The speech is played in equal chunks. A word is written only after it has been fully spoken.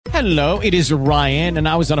Hello, it is Ryan, and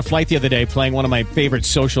I was on a flight the other day playing one of my favorite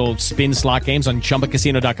social spin slot games on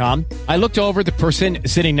ChumbaCasino.com. I looked over at the person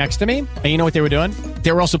sitting next to me, and you know what they were doing?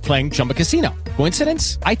 They were also playing Chumba Casino.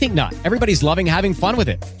 Coincidence? I think not. Everybody's loving having fun with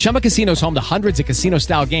it. Chumba Casino is home to hundreds of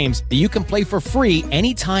casino-style games that you can play for free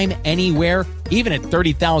anytime, anywhere, even at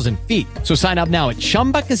 30,000 feet. So sign up now at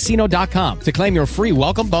ChumbaCasino.com to claim your free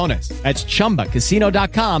welcome bonus. That's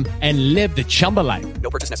ChumbaCasino.com and live the Chumba life.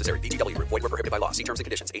 No purchase necessary. VGW. Void were prohibited by law. See terms and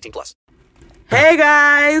conditions. 18+. Hey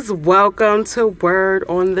guys, welcome to Word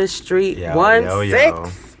on the Street.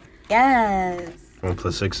 1-6. Yes. 1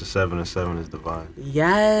 + 6 is 7, and 7 is divine.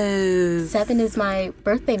 Yes. 7 is my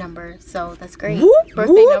birthday number, so that's great. Whoop,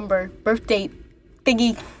 birthday whoop. number, birthday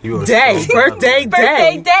thingy. Day, birthday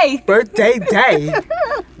day. Birthday day.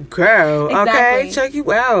 Girl, Exactly. okay, check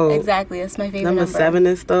you out. Exactly, that's my favorite number. 7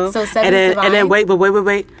 is stuff. So 7 and then, is divine. And then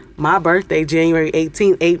wait. My birthday, January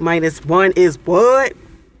 18th, 8 - 1 is what?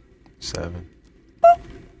 7.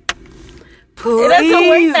 Please doesn't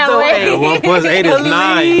work that don't way. hate. 1 + 8 is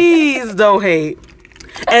 9. Please don't hate.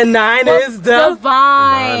 And 9 is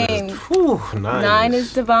divine. 9 9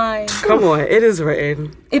 is divine. Come on, it is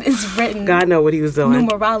written. It is written. God know what he was doing.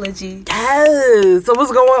 Numerology. Yes. So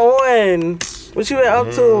what's going on? What you been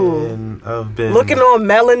up to? And I've been Looking all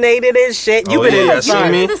melanated and shit. You been in the see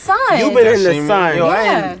sun. me? The sun. You been in See the me?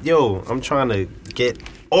 sun. I'm trying to get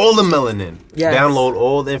all the melanin. Yes. Download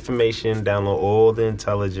all the information. Download all the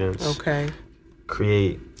intelligence. Okay.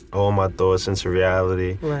 Create all my thoughts into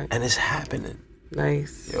reality. Right. And it's happening.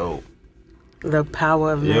 Nice. Yo. The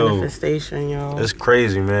power of manifestation, yo. It's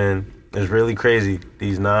crazy, man. It's really crazy.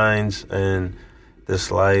 These 9s and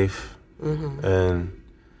this life. Mm-hmm. And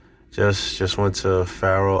just went to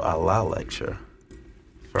Pharaoh Allah lecture.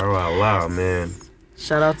 Pharaoh Allah, man.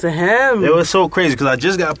 Shout out to him. It was so crazy because I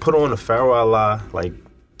just got put on to Pharaoh Allah like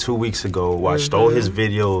 2 weeks ago. Watched all his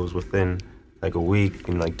videos within like a week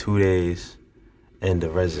and like 2 days. And the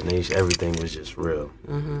resonation, everything was just real.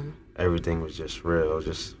 Everything was just real.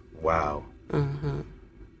 Just wow.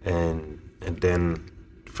 And then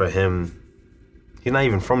for him, he's not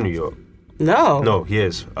even from New York. No, he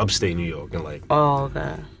is upstate New York and like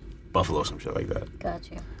okay. Buffalo, some shit like that.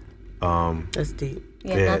 Gotcha. That's deep.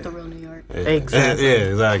 Yeah, not the real New York. Exactly.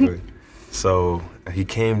 Yeah, exactly. So he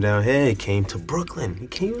came down here. He came to Brooklyn. He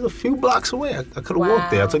came a few blocks away. I could have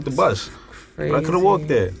walked there. I took the bus. Crazy. But I could have walked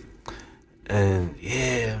there. And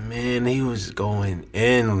yeah, man, he was going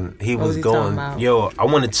in. He was going. Yo, I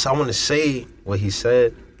want to say what he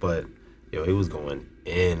said, but yo, he was going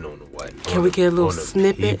in on the what? Can we get a little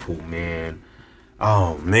snippet? People, man.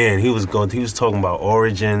 Oh man, he was talking about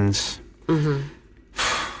origins. You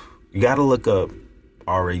gotta look up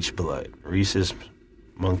RH blood, rhesus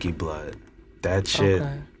monkey blood. That shit.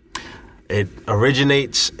 Okay. It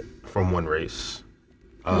originates from one race.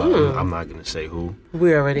 I'm not gonna say who.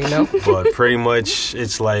 We already know. But pretty much,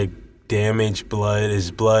 it's like damaged blood.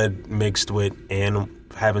 Is blood mixed with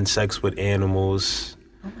having sex with animals.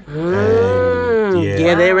 And,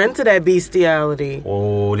 Yeah, they're into that bestiality.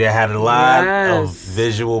 Oh, they had a lot of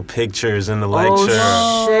visual pictures in the lecture.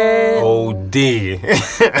 Oh, shit. OD.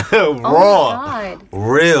 Oh, Raw. my God.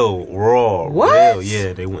 Real raw. What? Real.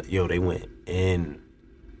 Yeah, they went in.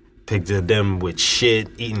 Pictured them with shit,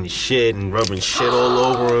 eating shit and rubbing shit all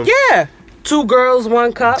over them. Yeah. 2 girls,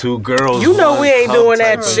 1 cup. 2 girls. You know one we ain't cup doing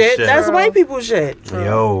type that of shit. That's white people shit.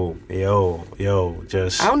 Yo,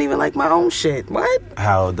 just I don't even like my own shit. What?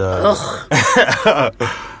 how the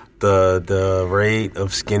the rate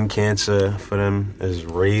of skin cancer for them is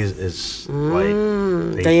raised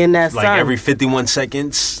like they in that like sun. every 51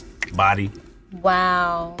 seconds body.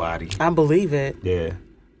 Wow. I believe it. Yeah.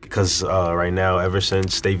 Because right now, ever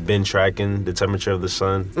since they've been tracking the temperature of the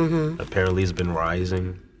sun, apparently it's been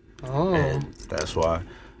rising. Oh. And that's why.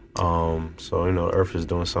 So, Earth is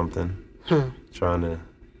doing something. Trying to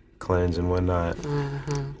cleanse and whatnot.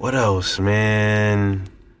 What else, man?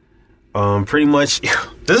 Pretty much,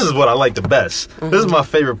 this is what I like the best. This is my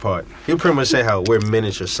favorite part. He'll pretty much say how we're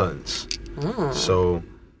miniature suns. So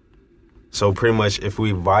pretty much if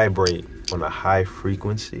we vibrate on a high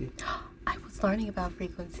frequency, Learning about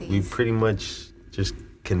frequencies. we pretty much just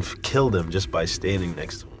can kill them just by standing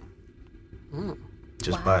next to them.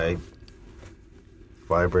 Just by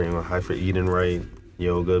vibrating on high frequency, eating right,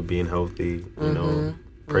 yoga, being healthy,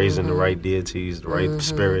 praising the right deities, the right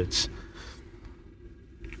spirits.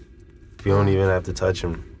 You don't even have to touch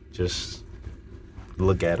them. Just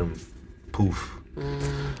look at them. Poof.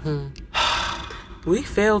 We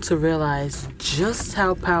fail to realize just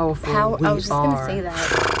how powerful we I was just are. going to say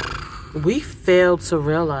that. We fail to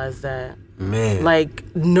realize that. Man. Like,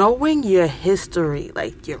 knowing your history,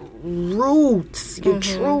 like your roots, your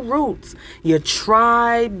true roots, your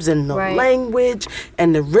tribes and the language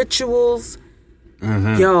and the rituals.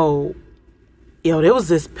 Yo, there was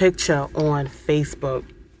this picture on Facebook,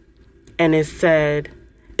 and it said,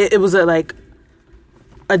 it was a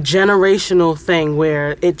generational thing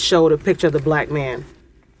where it showed a picture of the black man.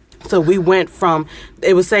 So we went from,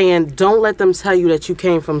 it was saying, don't let them tell you that you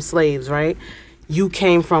came from slaves, right? You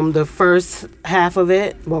came from the first half of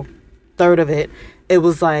it, well, third of it. It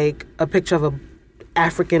was like a picture of a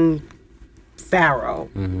African pharaoh.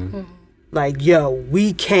 Like, yo,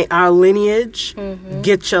 we came, our lineage,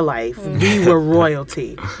 get your life. We were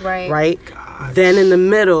royalty. Right? Gosh. Then in the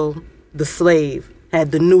middle, the slave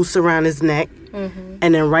had the noose around his neck.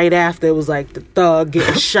 And then right after, it was like the thug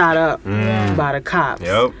getting shot up by the cops.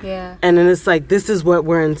 Yeah. And then it's like, this is what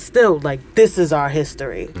we're instilled. Like, this is our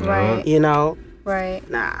history. Right. You know? Right.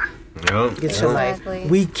 Nah. Yep. Get your life.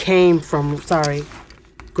 We came from, sorry,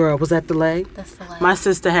 girl, was that the leg? That's the leg. My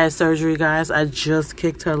sister had surgery, guys. I just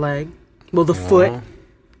kicked her leg. Well, the foot.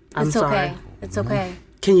 I'm sorry. Okay. It's okay.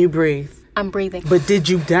 Can you breathe? I'm breathing. But did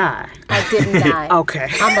you die? I didn't die. Okay.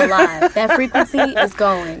 I'm alive. That frequency is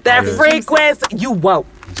going. That frequency. You woke.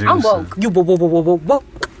 Juicy. I'm woke. You woke.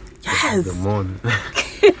 Yes. Good morning.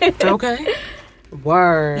 Okay.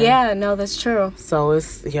 Word. Yeah, no, that's true. So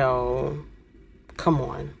it's, come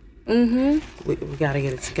on. We got to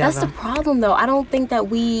get it together. That's the problem, though. I don't think that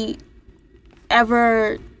we're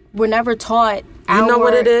never taught You know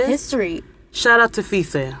what it is? history. Shout out to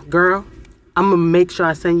Fisa. Girl, I'm going to make sure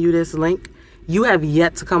I send you this link. You have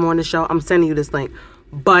yet to come on the show. I'm sending you this link.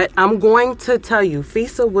 But I'm going to tell you,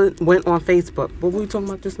 Fisa went on Facebook. What were we talking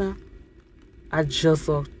about just now? I just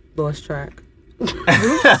lost track.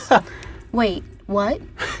 Wait, what?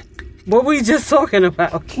 What were we just talking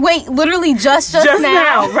about? Wait, literally just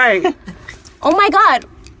now, right. Oh my God.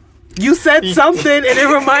 You said something and it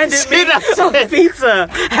reminded me of pizza.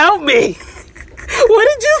 Help me. What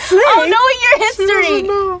did you say? Oh, knowing your history.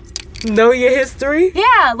 Know your history?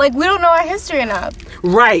 Yeah, like we don't know our history enough.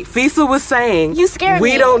 Right. Fisa was saying, You scared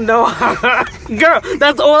we me. don't know how. Girl,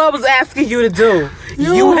 that's all I was asking you to do.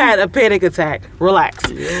 You had a panic attack. Relax.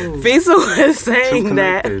 Fisa was saying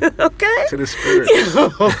that. Okay? To the spirit.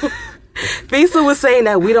 Fisa was saying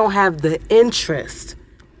that we don't have the interest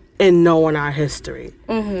in knowing our history.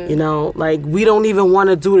 You know, like we don't even want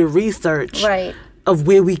to do the research of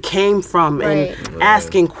where we came from and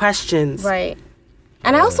asking questions. Right.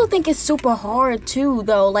 And I also think it's super hard too,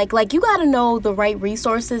 though. Like you got to know the right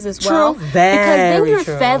resources as well, because then you're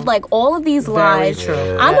fed like all of these lies.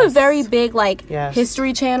 I'm a very big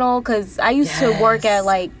History Channel because I used to work at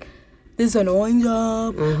like this annoying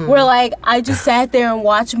job where like I just sat there and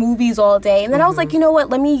watched movies all day, and then I was like, you know what?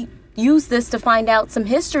 Let me use this to find out some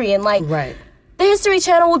history, and like the History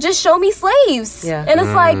Channel will just show me slaves, and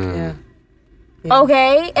it's like.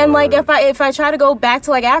 Okay, and like if I try to go back to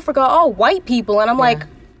like Africa, white people, and I'm like,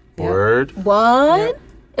 Word. What?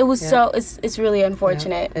 It was so it's really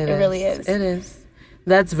unfortunate. It really is. It is.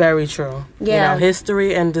 That's very true. Yeah. You know,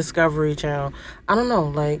 History and Discovery Channel. I don't know,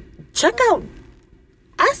 like check out.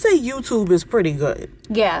 I say YouTube is pretty good.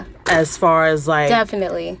 Yeah. As far as like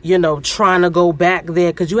definitely, trying to go back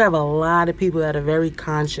there because you have a lot of people that are very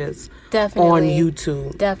conscious. Definitely. On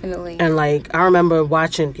YouTube. Definitely. And like I remember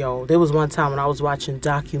watching, there was one time when I was watching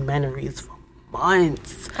documentaries for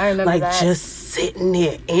months. I remember like that. Just sitting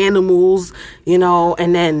there, animals,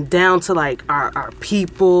 and then down to like our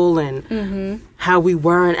people and how we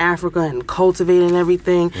were in Africa and cultivating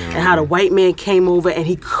everything and how the white man came over and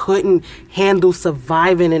he couldn't handle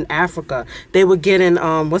surviving in Africa. They were getting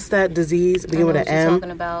what's that disease? Begin with an M.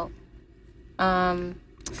 Talking about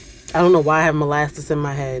I don't know why I have molasses in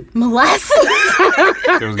my head. Molasses?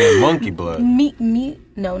 They was getting monkey blood.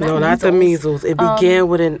 No, not the measles. It began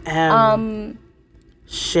with an M.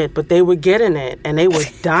 Shit, but they were getting it, and they were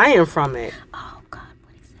dying from it. Oh, God,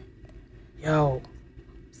 what is it? Yo.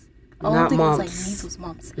 Not mumps. Like measles,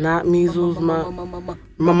 mumps. Not measles, mumps.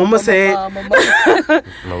 My mama said.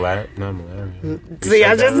 Malaria. See,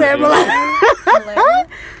 I just said malaria.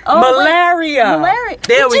 Malaria.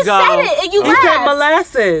 There we go. You said it and you laughed. said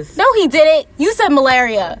molasses. No, he didn't. You said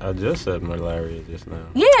malaria. I just said malaria just now.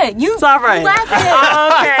 Yeah, you. It's all right. You laughed at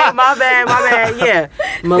it. Okay, my bad. Yeah,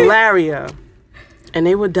 malaria, and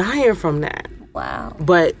they were dying from that. Wow.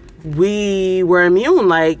 But we were immune.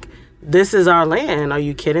 Like, this is our land. Are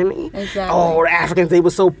you kidding me? Exactly. Oh, the Africans, they were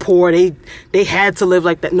so poor. They had to live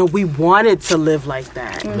like that. No, we wanted to live like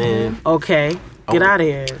that. Man. Okay, get out of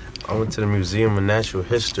here. I went to the Museum of Natural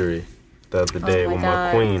History the other day with God.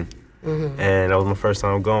 my queen. And that was my first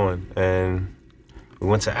time going. And We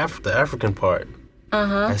went to the African part.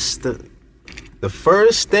 That's the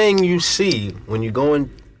first thing you see when you go in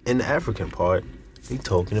the African part. They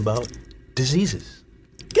talking about diseases.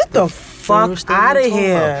 Get the fuck out of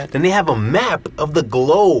here. Then they have a map of the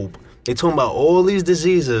globe. They talking about all these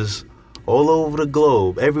diseases all over the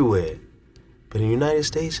globe, everywhere. But in the United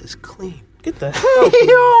States, it's clean. Get the hell.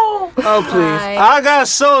 Oh, please. I got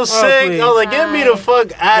so sick. I was like, get me the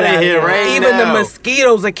fuck out of here right now. Even the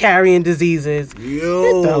mosquitoes are carrying diseases.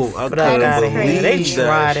 Yo, I couldn't believe they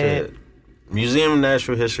tried it. Museum of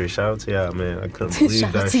Natural History. Shout out to y'all, man. I couldn't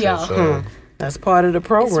believe that shit. So. That's part of the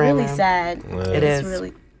program. It's really sad. Yeah. It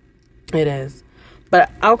is. It is.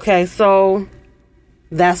 But, okay, so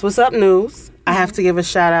that's what's up news. I have to give a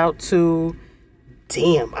shout out to,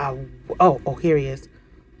 here he is.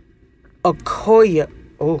 Okoye.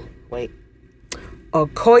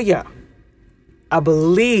 Okoye. I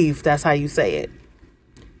believe that's how you say it.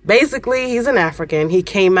 Basically, he's an African. He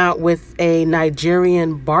came out with a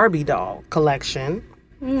Nigerian Barbie doll collection.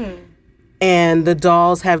 And the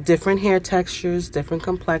dolls have different hair textures, different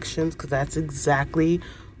complexions, because that's exactly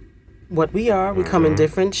what we are. We come in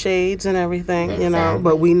different shades and everything, you know.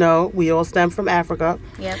 But we know we all stem from Africa.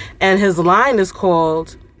 Yep. And his line is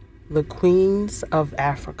called The Queens of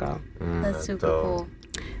Africa. That's super cool.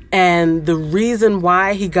 And the reason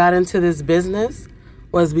why he got into this business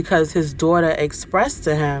was because his daughter expressed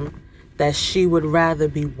to him that she would rather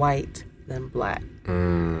be white than black.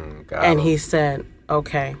 And he said,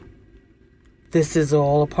 okay, this is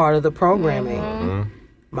all a part of the programming.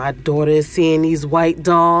 My daughter is seeing these white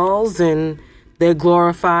dolls and they're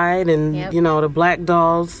glorified, and you know, the black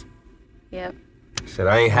dolls. Yep. Said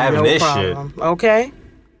I ain't having this problem. Shit. Okay.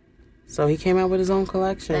 So he came out with his own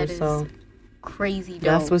collection. That is so crazy dope.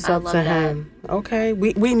 That's what's up to him. Okay.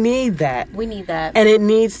 We need that. We need that. And it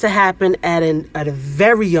needs to happen at a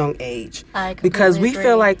very young age. Because we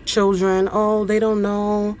feel like children, they don't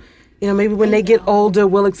know. You know, maybe when they get older,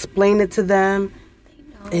 we'll explain it to them.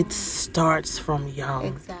 It starts from young.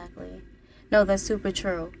 Exactly. No, that's super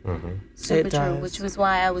true. It Super true. does. Which was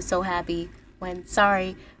why I was so happy when,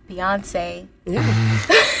 Beyonce. Yeah.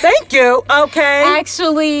 Thank you. Okay.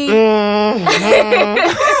 Actually.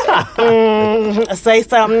 Say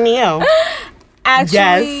something new.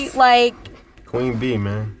 Actually, like. Queen B,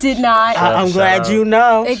 man. Did not. I'm glad you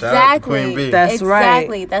know. Exactly. Queen B. That's right.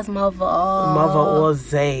 Exactly. That's Mother. Mother or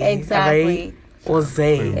Zay. Exactly. Right? Or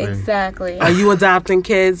Zay. Exactly. Are you adopting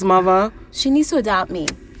kids, Mother? She needs to adopt me.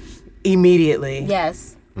 Immediately.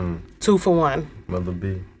 Yes. 2 for 1. Mother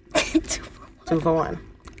B. 2 for 1.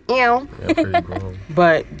 Yeah, pretty grown.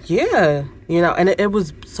 But yeah, you know, and it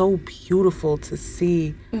was so beautiful to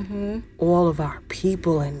see all of our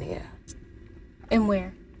people in there. And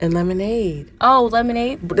where? In Lemonade. Oh,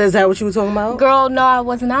 Lemonade? Is that what you were talking about? Girl, no, I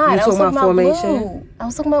was not. You were talking about Formation? Blue. I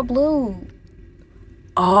was talking about Blue.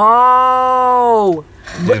 Oh.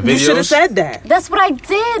 You should have said that. That's what I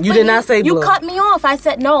did. You did not say Blue. You cut me off. I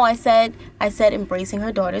said, no, I said embracing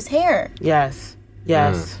her daughter's hair. Yes.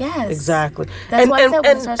 Yes. Yes. Exactly. That's what I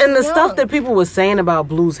said and the stuff that people were saying about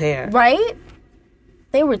Blue's hair. Right?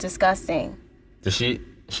 They were disgusting. Did she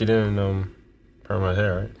didn't perm her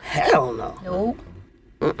hair, right? Hell no. Nope.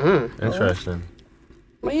 Interesting.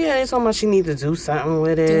 Well, yeah, they told me she need to do something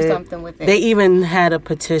with it. Do something with it. They even had a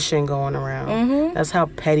petition going around. That's how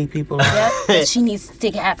petty people are. Yep. She needs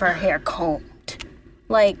to have her hair combed.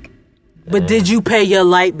 Like. But did you pay your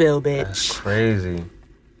light bill, bitch? That's crazy.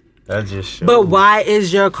 That just shows. But why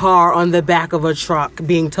is your car on the back of a truck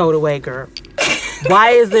being towed away, girl?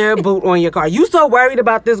 Why is there a boot on your car? You so worried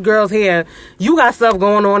about this girl's hair. You got stuff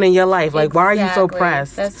going on in your life. Like, why are you so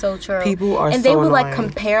pressed? That's so true. People are and so they would annoying. like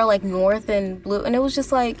compare like North and Blue, and it was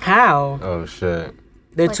just like how? Oh shit!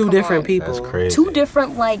 They're like, two different people. That's crazy. Two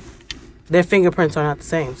different like. Their fingerprints are not the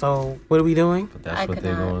same. So what are we doing? But that's what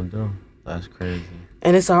they're gonna do. That's crazy.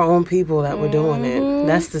 And it's our own people that were doing it.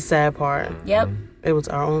 That's the sad part. Yep. It was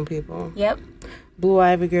our own people. Yep. Blue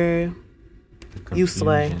Ivy girl, you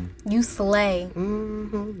slay. You slay.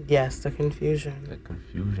 Yes, the confusion. The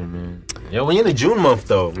confusion, man. Yo, we in the June month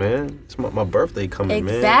though, man. It's my birthday coming,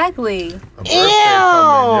 man. Exactly.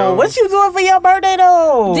 Ew! What you doing for your birthday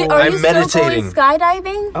though? Are you I'm meditating. Still going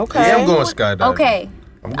skydiving? Okay. Yeah, I'm going skydiving. Okay.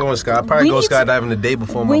 I'm going skydiving. I probably go skydiving the day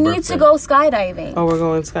before my birthday. We need to go skydiving. Oh, we're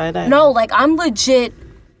going skydiving? No, like I'm legit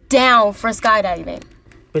down for skydiving.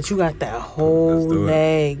 But you got that whole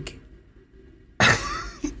leg.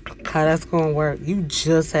 How that's gonna work? You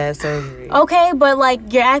just had surgery. Okay, but like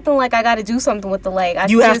you're acting like I gotta do something with the leg.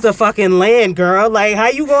 You have to fucking land, girl. Like, how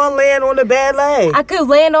you gonna land on a bad leg? I could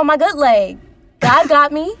land on my good leg. God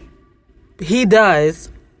got me. He does,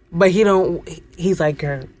 but he don't. He's like,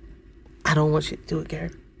 girl, I don't want you to do it, Gary.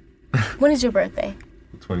 When is your birthday?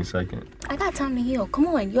 22nd. I got time to heal. Come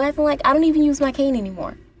on. You acting like I don't even use my cane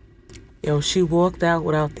anymore. Yo, she walked out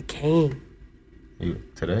without the cane.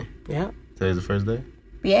 Today? Yeah. Today's the first day?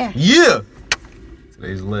 Yeah. Yeah!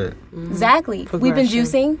 Today's lit. Exactly. We've been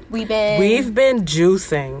juicing. We've been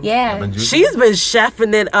juicing. Yeah. She's been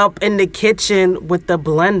chefing it up in the kitchen with the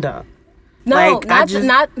blender. No, like, not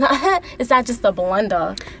it's not just the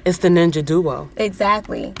blender. It's the Ninja Duo.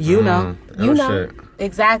 Exactly. You know. You know. Shit.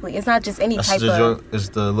 Exactly. It's not just any type of... It's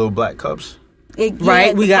the little black cups.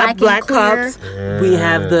 Right, we got black cups. Yeah. We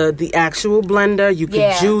have the actual blender. You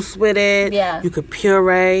could juice with it. Yeah. You could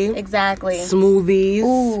puree. Exactly. Smoothies.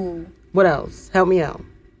 Ooh. What else? Help me out.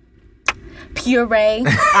 Puree.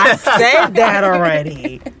 I said that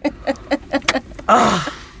already.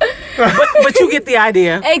 But you get the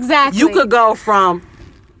idea. Exactly. You could go from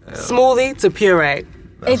smoothie to puree.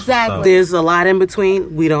 Exactly. There's a lot in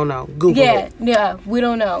between. We don't know. Google it. Yeah, we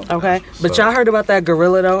don't know. Okay. But y'all heard about that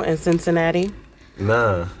gorilla, though, in Cincinnati?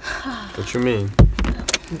 Nah. What you mean?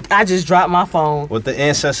 I just dropped my phone. With the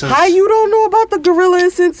ancestors. How you don't know about the gorilla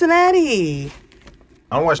in Cincinnati?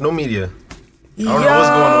 I don't watch no media. I don't know what's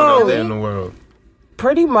going on out there in the world.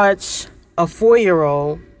 Pretty much a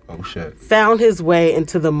 4-year-old found his way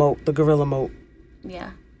into the moat, the gorilla moat.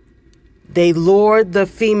 Yeah. They lured the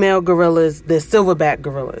female gorillas, the silverback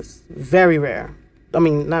gorillas. Very rare. I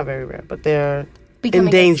mean, not very rare, but they're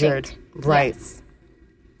endangered. Extinct. Right. Yes.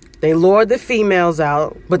 They lured the females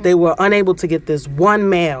out, but they were unable to get this one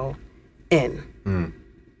male in.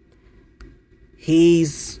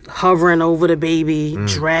 He's hovering over the baby,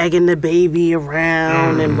 dragging the baby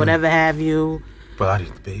around and whatever have you. Body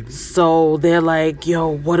the baby. So they're like, yo,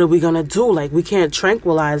 what are we going to do? Like, we can't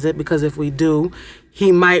tranquilize it because if we do,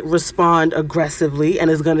 he might respond aggressively and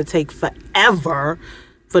it's going to take forever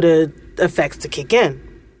for the effects to kick in.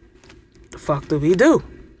 The fuck do we do?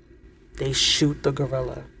 They shoot the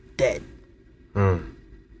gorilla dead.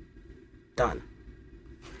 Done.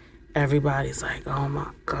 Everybody's like, oh my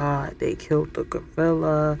God, they killed the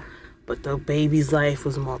gorilla, but the baby's life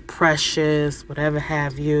was more precious, whatever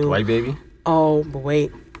have you. White baby? Oh, but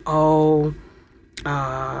wait. Oh,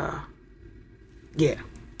 yeah.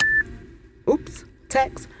 Oops,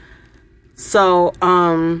 text. So,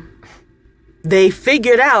 they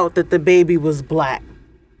figured out that the baby was black.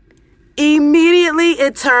 Immediately,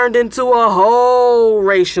 it turned into a whole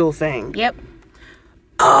racial thing. Yep.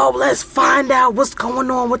 Oh, let's find out what's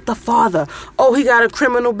going on with the father. Oh, he got a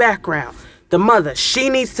criminal background. The mother, she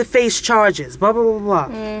needs to face charges. Blah, blah, blah,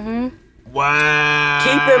 blah. Wow.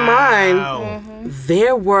 Keep in mind,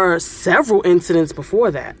 there were several incidents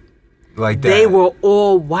before that. Like that? They were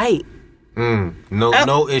all white.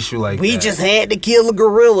 No issue like that. We just had to kill a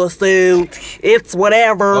gorilla, so it's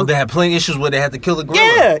whatever. Oh, they had plenty of issues where they had to kill the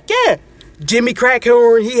gorilla? Yeah. Jimmy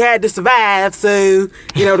Crackhorn, he had to survive, so,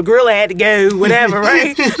 the gorilla had to go, whatever,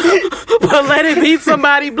 right? But let it be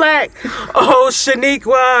somebody black. Oh,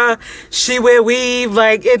 Shaniqua, she wear weave,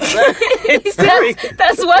 like, it's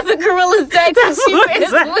that's why the gorilla's dead, because she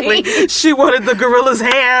wears weave. She wanted the gorilla's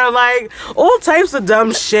hair, like, all types of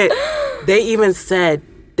dumb shit. They even said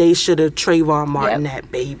they should have Trayvon Martin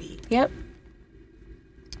that baby. Yep.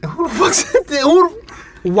 Who the fuck said that?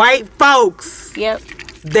 White folks. Yep.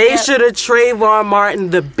 They should have Trayvon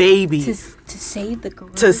Martin the baby. To save the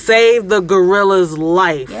gorilla. To save the gorilla's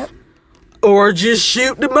life. Yep. Or just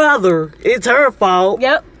shoot the mother. It's her fault.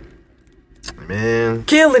 Yep. Man.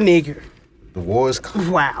 Kill a nigger. The war is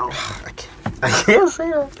coming. Wow. I can't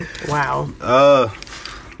say that. Wow.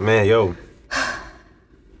 Man, yo.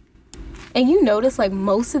 And you notice, like,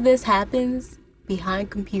 most of this happens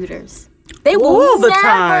behind computers. They will all the never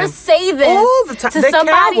time. say this all the time. to They're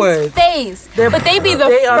somebody's cowards. face. But they be the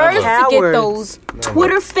first to get those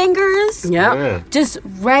Twitter fingers just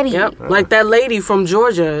ready. Yep. Like that lady from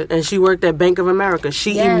Georgia, and she worked at Bank of America.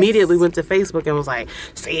 She immediately went to Facebook and was like,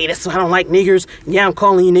 see, this is why I don't like niggers. Yeah, I'm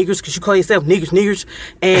calling you niggers because you call yourself niggers.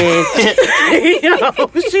 And,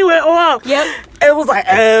 she went off. Yep. It was like,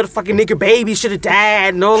 the fucking nigger baby should have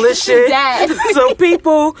died and all this shit. So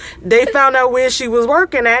people, they found out where she was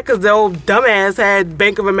working at because the old dumbass had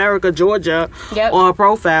Bank of America Georgia on her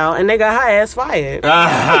profile, and they got her ass fired.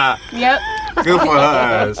 Yep. Good for her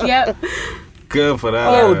ass. Yep. Good for that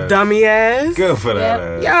Oh, ass. dummy ass. Good for that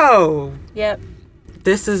ass. Yo. Yep.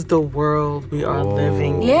 This is the world we are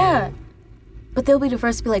living in. Yeah. But they'll be the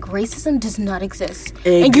first to be like, racism does not exist.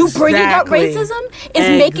 Exactly. And you bringing up racism is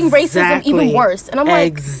making racism even worse. And I'm like...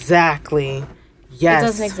 Exactly. Yes. It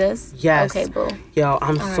doesn't exist? Yes. Okay, boo. Yo,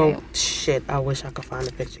 I'm shit, I wish I could find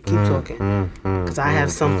a picture. Keep talking. Because I have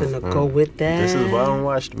something to go with that. This is why I don't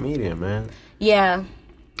watch the media, man. Yeah.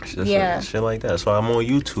 Shit like that. So I'm on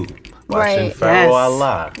YouTube watching Pharaoh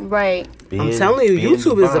Allah. Right. I'm telling you,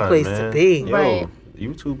 YouTube is the place to be. Yo,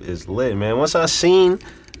 YouTube is lit, man. Once I seen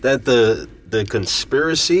that the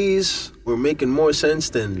conspiracies were making more sense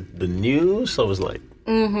than the news, so I was like,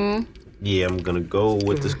 yeah, I'm gonna go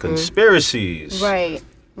with the conspiracies. Right.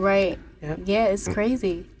 Yep. Yeah, it's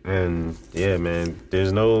crazy. And yeah, man,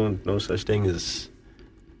 there's no such thing as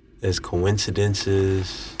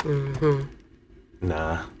coincidences.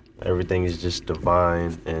 Nah, everything is just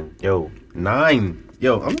divine. And yo, 9.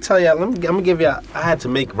 Yo, I'm gonna tell y'all. I'm gonna give y'all. I had to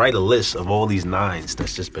write a list of all these 9s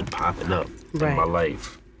that's just been popping up in my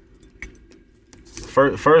life.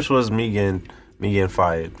 First was me getting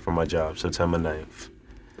fired from my job, September 9th.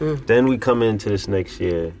 Then we come into this next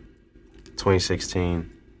year, 2016.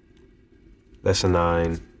 That's a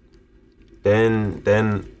 9.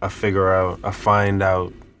 Then I find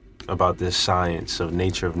out about this science of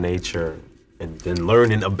nature of nature, and then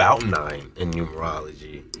learning about 9 in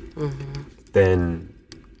numerology. Then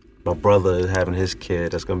my brother is having his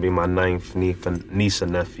kid. That's gonna be my 9th niece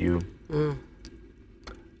and nephew.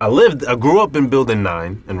 I grew up in Building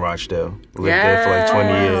 9 in Rochdale. Lived there for like 20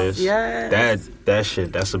 years. Yes. That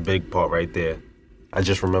shit, that's a big part right there. I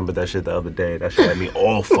just remembered that shit the other day. That shit had me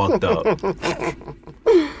all fucked up.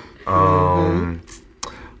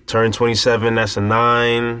 Turned 27, that's a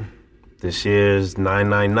 9. This year's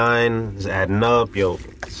 999 is adding up. Yo,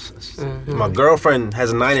 my girlfriend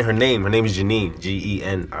has a 9 in her name. Her name is Janine.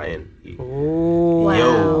 Genine. Oh,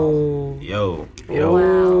 wow. Yo.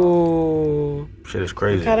 Wow. Shit is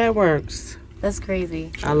crazy. Look how that works. That's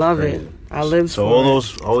crazy. I love it. I live so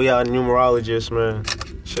all y'all numerologists, man,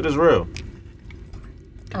 shit is real.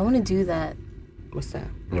 I want to do that. What's that?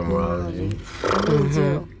 Numerology. I really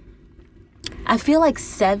do. I feel like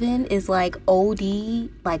 7 is like OD,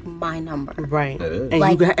 like my number. Right. It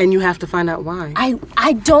is. And you have to find out why.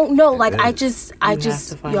 I don't know. Like I just have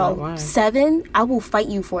to find out why. 7, I will fight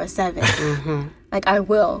you for a 7. Like I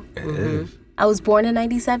will. It is. I was born in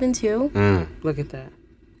 97 too. Look at that.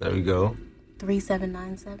 There we go.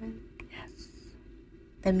 3797. Yes.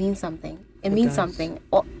 That means something. It means something.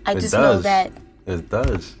 I just does. know that. It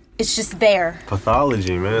does. It's just there.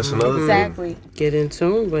 Pathology, man. It's another thing. Exactly. Get in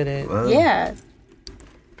tune with it. Wow. Yeah.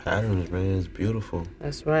 Patterns, man. It's beautiful.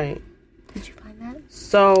 That's right. Did you find that?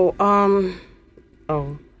 So,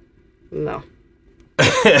 no.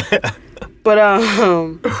 But,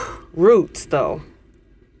 Roots, though.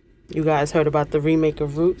 You guys heard about the remake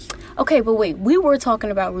of Roots? Okay, but wait. We were talking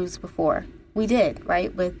about Roots before. We did,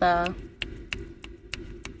 right? With,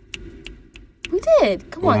 we did.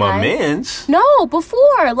 Come on, my guys. mans? No,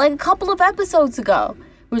 before. Like a couple of episodes ago.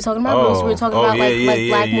 We were talking about Roots. We were talking about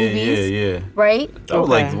black movies. Yeah. Right? That was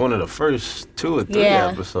like one of the first 2 or 3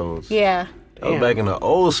 episodes. Yeah. That was back in the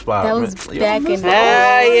old spot. That was back in the old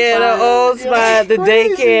spot. The old spot. The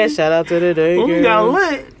daycare. Shout out to the daycare. We got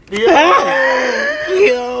lit. Yo.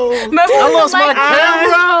 Remember I lost my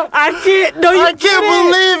camera. I can't. No, you I can't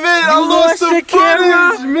believe it. I lost the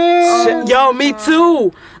footage, man. Yo, me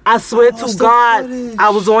too. I swear to God, I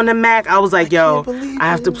was on the Mac. I was like, yo, I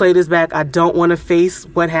have to play this back. I don't want to face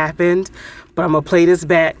what happened, but I'm going to play this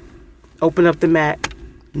back. Open up the Mac.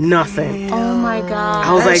 Nothing. Damn. Oh, my God.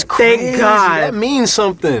 I was like, thank God. That means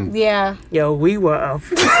something. Yeah. Yo, we were a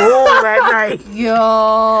fool that night.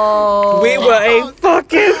 Yo. We were a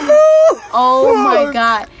fucking fool. Oh, my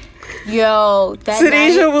God. Yo. That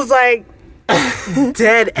Tanisha night. was like,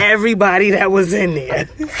 dead everybody that was in there.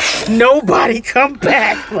 Nobody come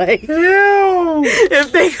back. Like, yo,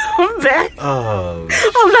 if they come back, I'm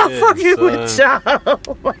not fucking with y'all.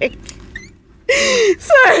 Like,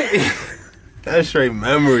 sorry. That's straight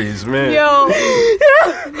memories, man. Yo.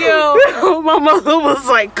 My mother was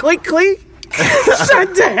like, click, click,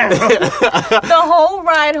 shut down. The whole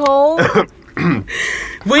ride home.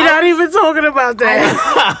 We're not even talking about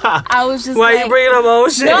that. I was just Why you bringing up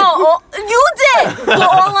old shit? No, you did. But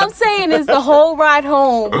all I'm saying is the whole ride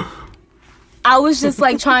home, I was just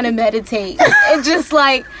like trying to meditate. And just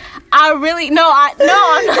like, I'm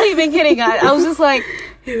not even kidding. I was just like,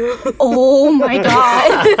 oh my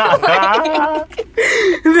God.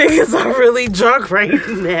 Niggas are really drunk right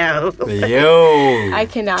now. Yo. I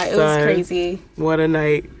cannot. It was crazy. What a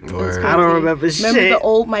night. I don't remember shit. Remember the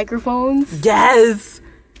old microphones? Yes.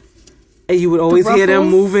 And you would always hear them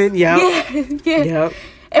moving. Yep. Yeah. Yep.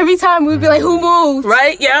 Every time we'd be like, who moved?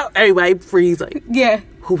 Right? Yep. Everybody freeze like, yeah.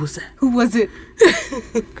 Who was that? Who was it?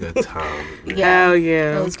 Good time. Yeah. Hell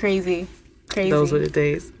yeah. That was crazy. Crazy. Those were the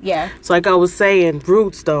days. Yeah. So like I was saying,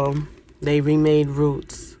 Roots though, they remade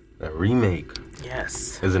Roots. A remake?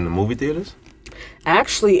 Yes. Is it in the movie theaters?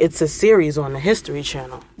 Actually, it's a series on the History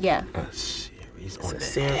Channel. Yeah. A series. He's on the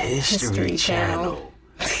History Channel.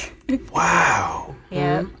 Wow.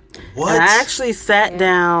 Yeah. What? And I actually sat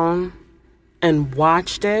down and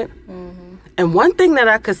watched it. And one thing that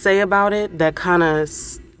I could say about it that kind of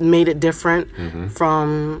made it different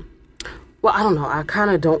from, well, I don't know. I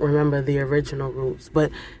kind of don't remember the original Roots,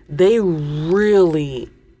 but they really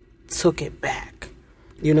took it back,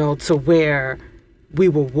 you know, to where we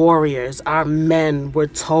were warriors. Our men were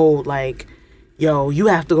told, like, yo, you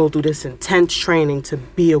have to go through this intense training to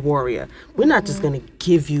be a warrior. We're not just going to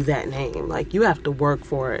give you that name. Like, you have to work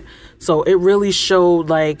for it. So it really showed,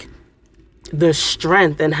 like, the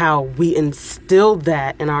strength and how we instilled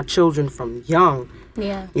that in our children from young.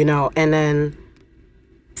 Yeah. You know, and then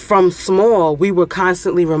from small, we were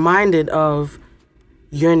constantly reminded of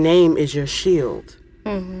your name is your shield.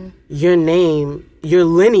 Your name, your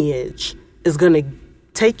lineage is going to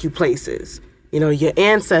take you places. You know, your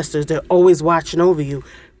ancestors, they're always watching over you.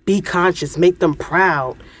 Be conscious, make them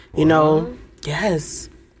proud. You know, yes.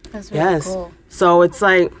 That's really cool. So it's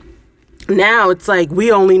like, now it's like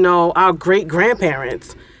we only know our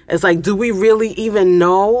great-grandparents. It's like, do we really even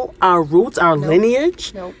know our roots, our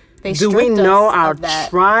lineage? Nope. Do we know our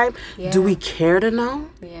tribe? Yeah. Do we care to know?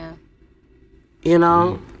 Yeah. You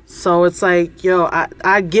know? So it's like, yo,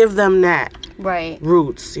 I give them that. Right.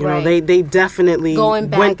 Roots. You know, they definitely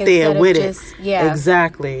went there with it. Yeah.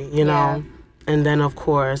 Exactly. You know? And then, of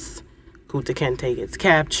course, Kunta Kinte gets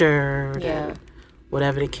captured. And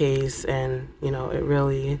whatever the case. And, you know, it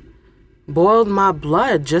really boiled my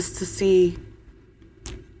blood just to see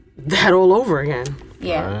that all over again.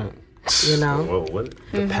 Yeah. Right. You know? Whoa, what?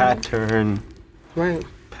 The pattern. Right.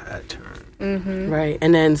 Pattern. Right.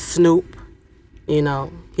 And then Snoop, you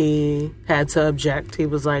know, he had to object. He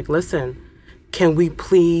was like, listen, can we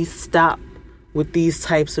please stop with these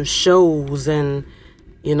types of shows? And,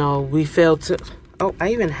 you know, we failed to... Oh, I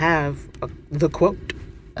even have the quote.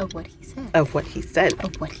 Of what he said. Of what he said.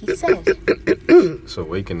 Of what he said. It's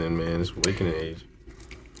awakening, man. It's awakening age.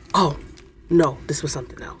 Oh, no, this was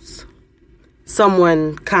something else.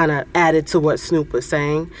 Someone kind of added to what Snoop was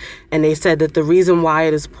saying, and they said that the reason why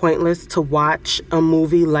it is pointless to watch a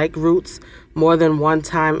movie like Roots more than one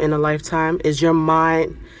time in a lifetime is your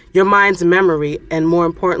mind's memory, and more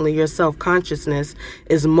importantly, your self-consciousness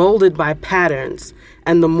is molded by patterns.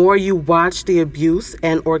 And the more you watch the abuse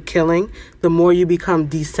and or killing, the more you become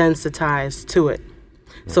desensitized to it.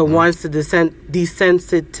 So once the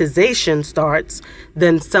desensitization starts,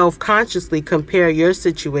 then self-consciously compare your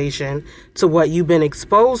situation to what you've been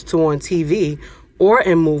exposed to on TV or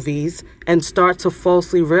in movies and start to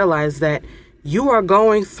falsely realize that you are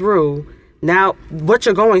going through now, what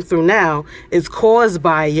you're going through now is caused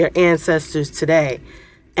by your ancestors today.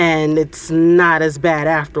 And it's not as bad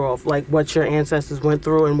after all. Like what your ancestors went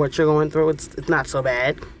through and what you're going through, it's not so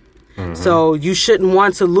bad. So you shouldn't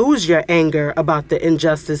want to lose your anger about the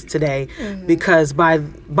injustice today because by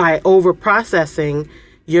over processing,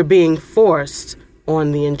 you're being forced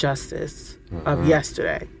on the injustice of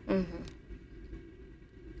yesterday.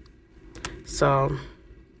 So,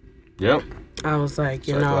 yep. I was like,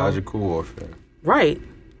 you know, psychological warfare, right?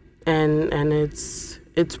 And it's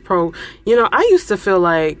pro. You know, I used to feel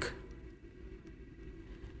like,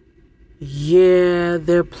 yeah,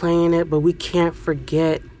 they're playing it, but we can't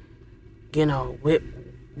forget, you know,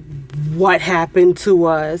 what happened to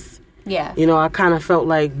us. Yeah. You know, I kind of felt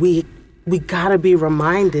like we gotta be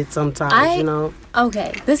reminded sometimes, you know.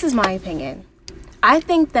 Okay, this is my opinion. I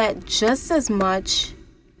think that just as much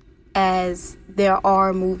as there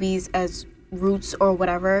are movies as Roots or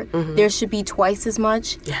whatever, there should be twice as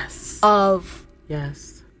much of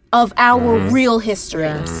our real history.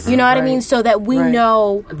 You know what I mean? So that we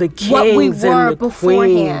know the kings what we were and the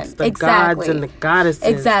beforehand. Queens, the gods and the goddesses.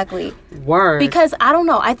 Exactly. Word. Because I don't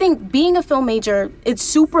know. I think being a film major, it's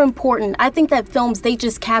super important. I think that films, they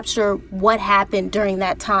just capture what happened during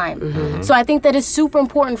that time. So I think that it's super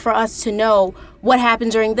important for us to know what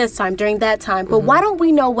happened during this time, during that time. But why don't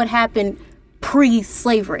we know what happened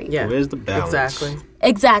pre-slavery? Yeah. Where's the balance?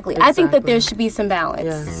 Exactly. I think that there should be some balance.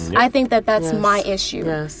 Yes. I think that that's my issue.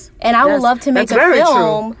 Yes. And I would love to make a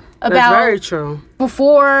film about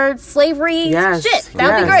before slavery shit. That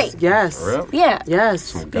would be great. Yes. Yeah.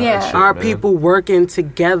 Yes. Yeah. Our people working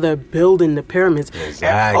together building the pyramids.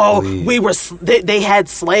 Exactly. Oh, they had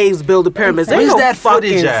slaves build the pyramids. Where's Ain't no that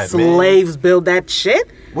footage at, slaves build that shit.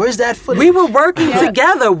 Where's that footage? We were working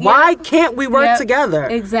together. Why can't we work together?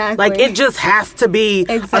 Exactly. Like, it just has to be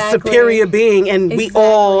a superior being, and we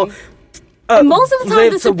all. And most of the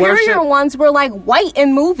time, the superior ones were like white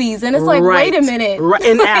in movies, and it's like, wait a minute.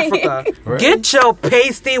 In Africa, get your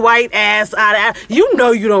pasty white ass out of Africa. You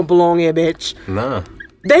know you don't belong here, bitch. Nah.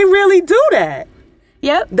 They really do that.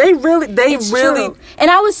 Yep. They really. True. And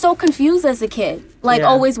I was so confused as a kid. Like,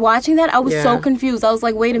 always watching that, I was so confused. I was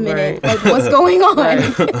like, wait a minute. Like, what's going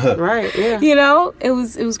on? Right, yeah. You know? It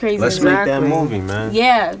was crazy. Let's make that movie, man.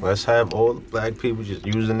 Yeah. Let's have all the black people just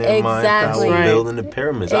using their mind power building the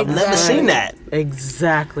pyramids. I've never seen that.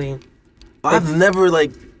 Exactly. I've never,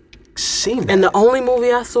 like, seen that. And the only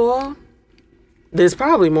movie I saw, there's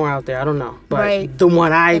probably more out there, I don't know. But the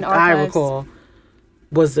one I recall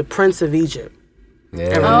was The Prince of Egypt. Yeah.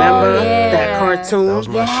 And remember that cartoon? That was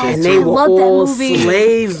my shit. And they were all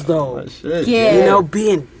slaves, though. Yeah. You know,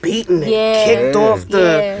 being beaten and kicked off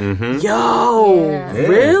the... Yo,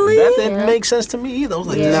 really? That didn't make sense to me either. I was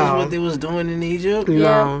like, this is what they was doing in Egypt?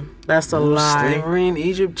 No, that's a lie. Slavery in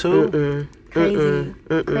Egypt, too?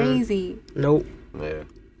 Crazy. Nope. Yeah.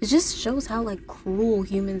 It just shows how, like, cruel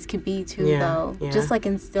humans can be, too, though. Yeah. Just, like,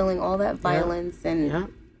 instilling all that violence and,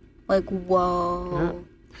 like, whoa. Yeah.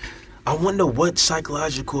 I wonder what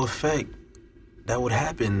psychological effect that would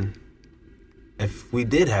happen if we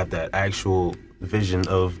did have that actual vision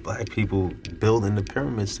of black people building the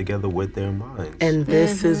pyramids together with their minds. And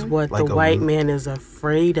this is what like the white man is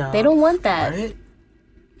afraid of. They don't want that. Right?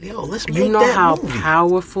 Yo, let's make that movie. You know how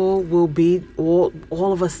powerful we'll be, all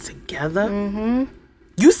of us together? Mm-hmm.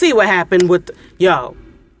 You see what happened with,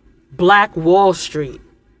 Black Wall Street.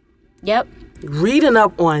 Yep. Reading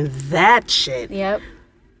up on that shit. Yep.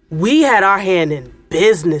 We had our hand in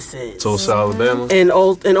businesses. Tulsa, Alabama? In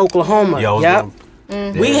Oklahoma. Yep.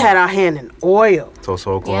 We had our hand in oil. Tulsa,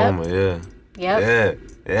 Oklahoma, yeah.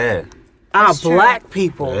 Our black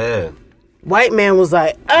people. Yeah. White man was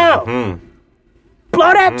like, blow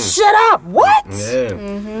that shit up. What?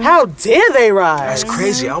 Yeah. How dare they rise? That's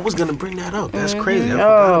crazy. I was going to bring that up. That's crazy. I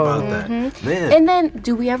forgot about that. Man. And then,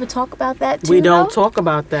 do we ever talk about that too? We don't talk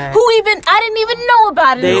about that. I didn't even know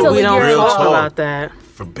about it until we a don't year talk ago. about that.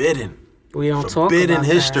 Forbidden. We don't talk about Forbidden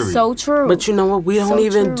history. That. So true. But you know what? We don't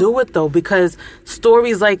even do it, though, because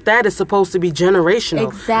stories like that is supposed to be generational.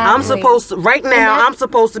 Exactly. I'm supposed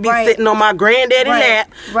to be sitting on my granddaddy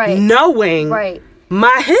lap knowing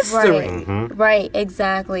my history. Right,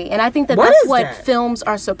 exactly. And I think that's what films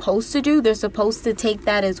are supposed to do. They're supposed to take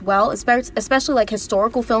that as well, especially like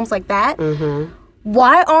historical films like that. Mm-hmm.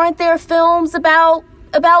 Why aren't there films about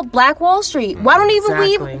Black Wall Street? Why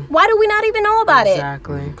do we not even know about it?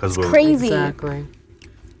 Exactly. It's crazy. Exactly.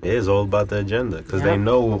 It is all about the agenda because they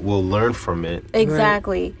know we'll learn from it.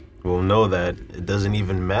 Exactly. We'll know that it doesn't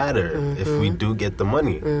even matter if we do get the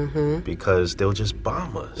money because they'll just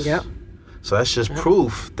bomb us. Yep. So that's just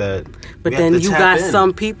proof that. But then you got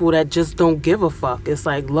some people that just don't give a fuck. It's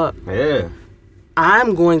like, look. Yeah.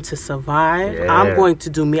 I'm going to survive. Yeah. I'm going to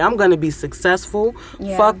do me. I'm going to be successful.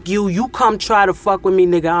 Yeah. Fuck you. You come try to fuck with me,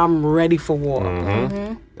 nigga. I'm ready for war.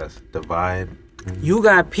 That's the vibe. You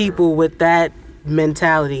got people with that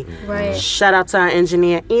mentality. Right. Shout out to our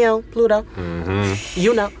engineer, Pluto.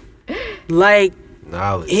 You know. Like,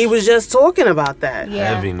 knowledge. He was just talking about that.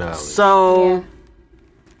 Yeah. Heavy knowledge. So,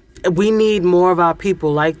 we need more of our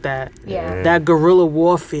people like that. Yeah. That guerrilla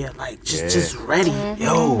warfare. Like, just ready.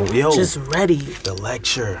 Yo. Just ready. The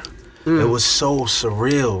lecture. It was so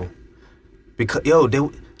surreal. Because,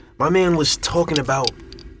 my man was talking about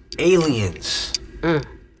aliens.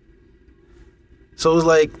 So it was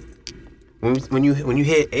like, when you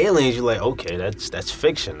hear aliens, you're like, okay, that's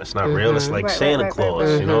fiction. That's not real. That's like Santa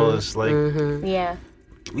Claus. You know, it's like,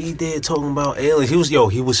 we did talking about aliens.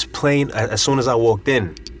 He was playing as soon as I walked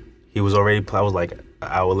in. I was like an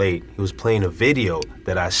hour late. He was playing a video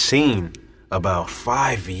that I seen about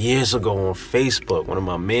 5 years ago on Facebook. One of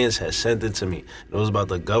my mans had sent it to me. It was about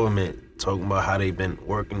the government talking about how they've been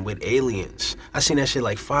working with aliens. I seen that shit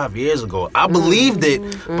like 5 years ago. I believed it,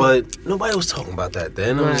 but nobody was talking about that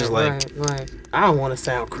then. I was just like... I don't want to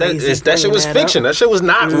sound crazy. That shit was fiction. That shit was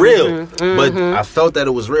not real. But I felt that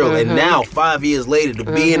it was real. And now, 5 years later, to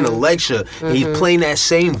be in the lecture, and he's playing that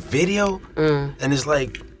same video, and it's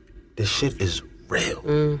like, this shit is real.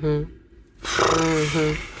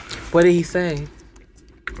 What did he say?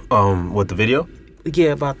 What, the video?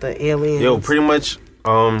 Yeah, about the aliens. Yo, pretty much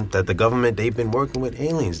that the government, they've been working with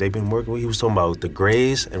aliens. He was talking about the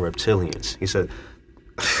Greys and reptilians. He said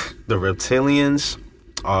the reptilians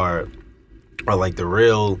are like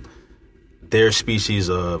their species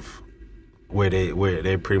of where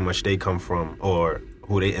they pretty much they come from or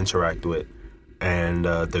who they interact with. And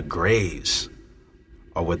the Greys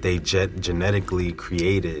are what they genetically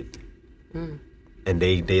created. And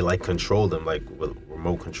they like control them like with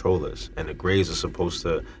remote controllers. And the Greys are supposed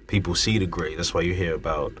to, people see the Greys. That's why you hear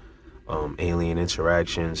about alien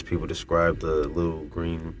interactions. People describe the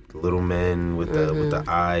little men with the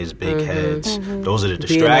eyes, big heads. Those are the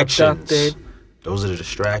distractions. Those are the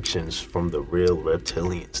distractions from the real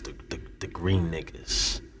reptilians, the green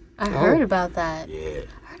niggas. I heard about that. Yeah.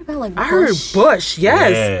 I heard about like Bush. I heard Bush,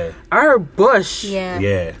 yes. Yeah. I heard Bush. Yeah.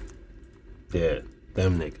 Yeah. Yeah.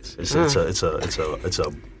 Them niggas.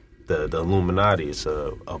 The Illuminati. It's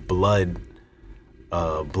a blood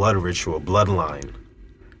ritual, bloodline.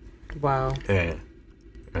 Wow. Yeah.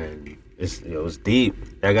 And it's deep.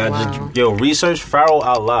 I got just research Pharaoh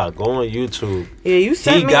Allah. Go on YouTube. Yeah, you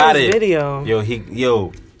sent me this video.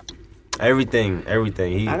 Everything.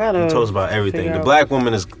 He talks about everything. The black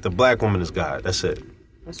woman is God. That's it.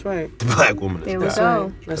 That's right. The black woman is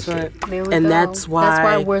God. That's right. And that's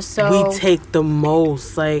why we take the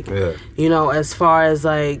most, as far as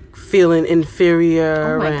like feeling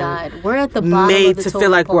inferior. Oh my God, we're at the bottom made of the to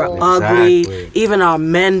feel like we're ugly. Even our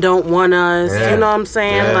men don't want us. You know what I'm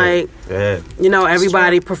saying?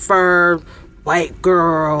 Everybody prefer white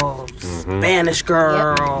girls, Spanish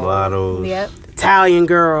girls, mulattoes, Italian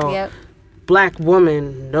girl, black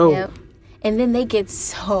woman. No. Yep. And then they get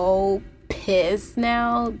so pissed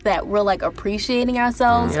now that we're like appreciating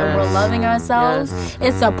ourselves and we're loving ourselves.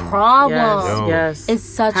 It's a problem. Yes. It's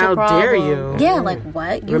such a problem. How dare you? Yeah, like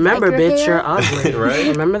what? You remember, like your bitch, hair? you're ugly. Right?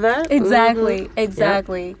 Remember that? Exactly.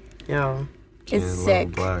 Yo. It's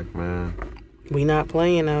sick. Black, man. We not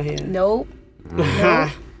playing out here. Nope.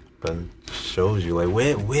 But it shows you like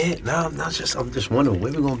where no, I'm just wondering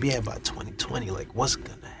where we're gonna be at by 2020. Like what's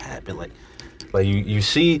gonna happen? Like you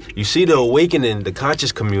see the awakening, the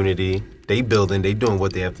conscious community, they doing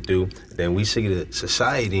what they have to do. Then we see the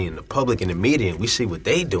society and the public and the media, and we see what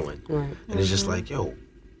they doing. Right. And it's just like, yo,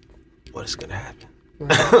 what is gonna happen?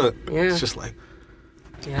 Right. It's just like,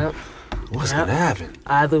 what's gonna happen?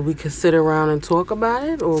 Either we can sit around and talk about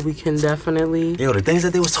it, or we can definitely the things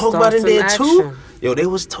that they was talking about in there too. They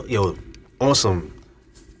was on some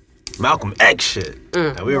Malcolm X shit.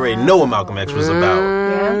 And we already know what Malcolm X was about.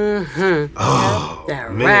 Oh,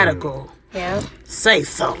 that man. Radical. Yeah. Say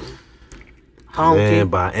something. Honky. Man,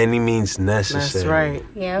 by any means necessary. That's right.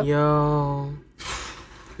 Yeah. Yo.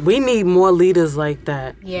 We need more leaders like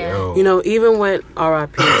that. Yeah. Even with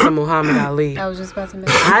R.I.P. to Muhammad Ali. I was just about to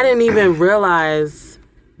mention. I didn't even realize,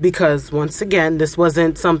 because once again, this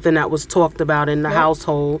wasn't something that was talked about in the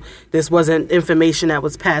household. This wasn't information that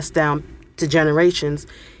was passed down to generations.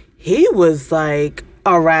 He was like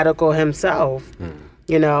a radical himself,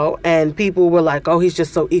 and people were like, oh, he's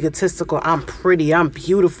just so egotistical. I'm pretty, I'm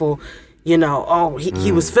beautiful. He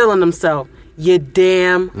was feeling himself. You're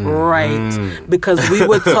damn right. Because we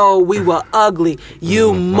were told we were ugly.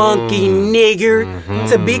 You monkey nigger.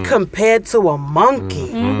 To be compared to a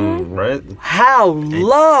monkey. Right? How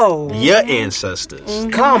low. Your ancestors.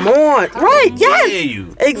 Come on. Right, yes. Dare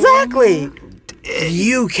you. Exactly.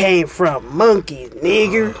 You came from monkeys,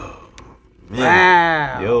 nigger.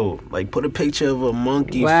 Wow. Yo, like put a picture of a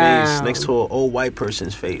monkey face next to an old white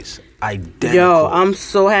person's face. Identical. Yo, I'm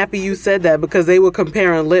so happy you said that, because they were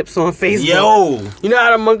comparing lips on Facebook. Yo. You know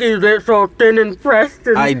how the monkey's lips are thin and pressed?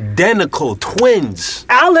 Identical. Twins.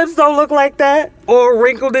 Our lips don't look like that. Or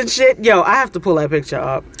wrinkled and shit. Yo, I have to pull that picture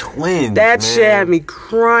up. Twins, that shit had me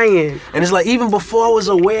crying. And it's like, even before I was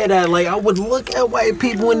aware of that, like, I would look at white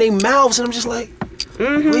people in their mouths and I'm just like,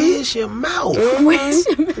 where's your mouth? Where's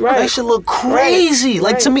your mouth? That shit look crazy.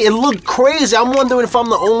 Like, to me, it looked crazy. I'm wondering if I'm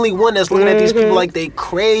the only one that's looking at these people like they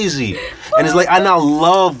crazy. And it's like, I now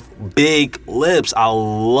love big lips. I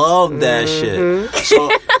love that shit. So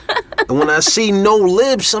when I see no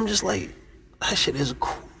lips, I'm just like, that shit is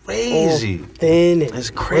crazy. Thin. It's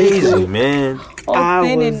crazy, man. All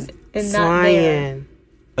thin and not there.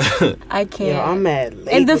 I can't. Yo, I'm mad.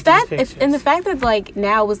 And the fact that like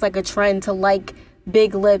now it's like a trend to like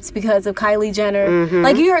big lips because of Kylie Jenner.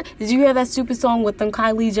 Like did you hear that stupid song with them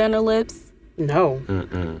Kylie Jenner lips? No.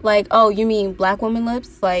 Like, oh, you mean black woman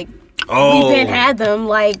lips? Like, we've been had them.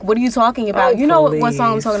 Like, what are you talking about? You know what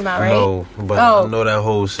song I'm talking about, right? No, but I know that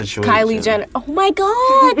whole situation. Kylie Jenner. Oh my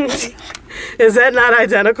God. Is that not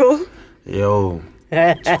identical? Yo.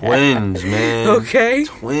 Twins, man. Okay.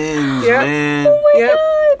 Twins, man. Oh my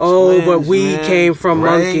God. Oh, Twins, but we came from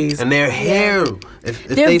monkeys. And their hair, if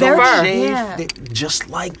they don't shave, they're just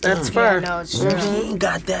like them. That's fur. Yeah, no, it's true. He ain't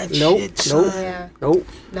got that shit, son. Nope.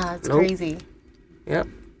 Nah, it's crazy. Yep.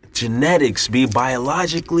 Genetics, be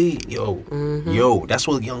biologically, yo, that's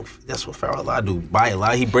what Pharaoh Allah do.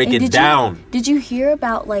 He break it down. Did you hear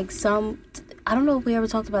about like some? I don't know if we ever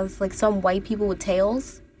talked about this. Like some white people with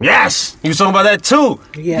tails. Yes, you was talking about that too.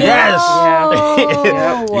 Yes.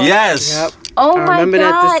 Yes. Yes. Yep. Oh my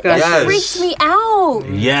God, that freaks me out.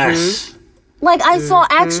 Yes. Like I saw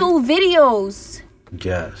actual videos.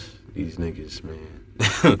 Yes, these niggas,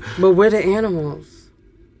 man. But we're the animals.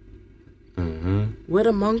 Where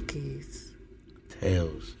the monkeys?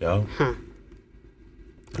 Tails, yo.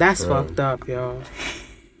 That's fucked up, y'all.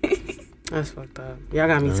 That's fucked up. Y'all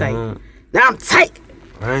got me tight. Now I'm tight.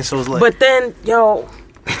 I ain't so late. But then, yo,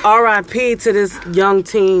 R.I.P. to this young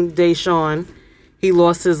teen, Deshaun. He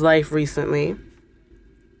lost his life recently.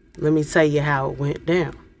 Let me tell you how it went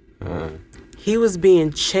down. He was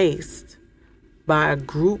being chased by a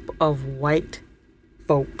group of white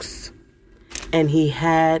folks, and he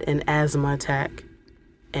had an asthma attack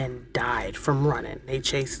and died from running. They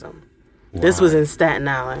chased him. Why? This was in Staten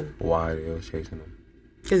Island. Why they were chasing him?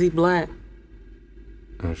 Because he black.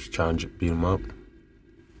 And just trying to beat him up?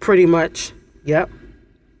 Pretty much. Yep.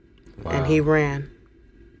 Wow. And he ran.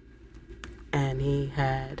 And he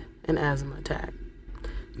had an asthma attack.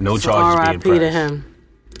 No charges being pressed. R.I.P. to him.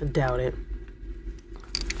 Doubt it.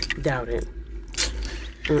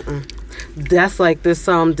 That's like this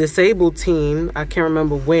disabled teen, I can't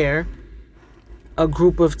remember where, a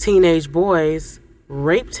group of teenage boys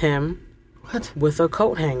raped him with a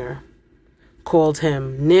coat hanger. Called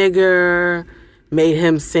him nigger, made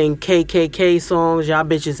him sing KKK songs. Y'all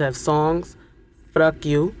bitches have songs. Fuck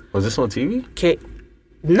you. Was this on TV?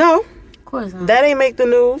 No. Of course not. That ain't make the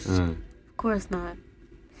news. Of course not.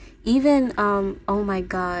 Even, oh my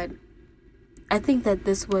God. I think that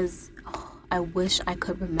this was, I wish I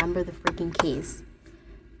could remember the freaking case.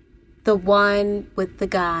 The one with the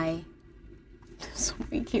guy. There's so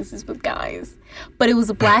many cases with guys. But it was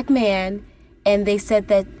a black man, and they said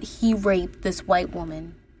that he raped this white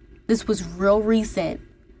woman. This was real recent.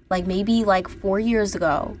 Like maybe 4 years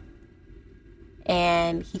ago.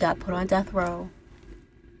 And he got put on death row.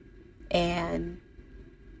 And...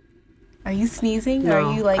 Are you sneezing? No,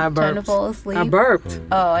 Are you trying to fall asleep? I burped.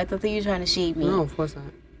 Oh, I thought that you were trying to shade me. No, of course not.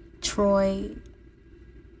 Troy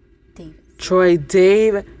Davis. Troy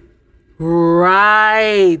Davis.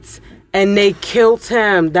 Right. And they killed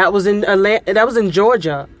him. That was in Atlanta. That was in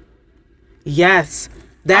Georgia. Yes.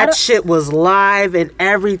 That shit was live and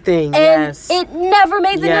everything. And yes. it never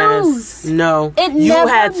made the news. No. You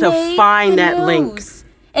had to find that link.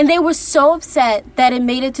 And they were so upset that it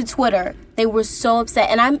made it to Twitter. They were so upset.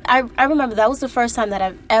 And I remember that was the first time that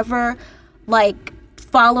I've ever,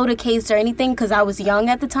 followed a case or anything because I was young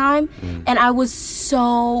at the time. And I was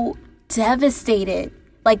so devastated.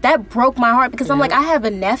 That broke my heart because I'm like, I have a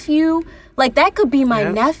nephew. That could be my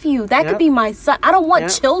nephew. That could be my son. I don't want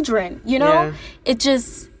children, you know? Yeah. It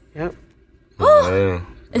just... Yep.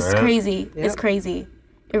 It's crazy. Yep. It's crazy.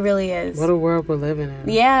 It really is. What a world we're living in.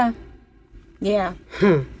 Yeah. Yeah.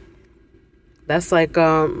 That's like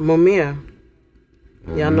Mumia.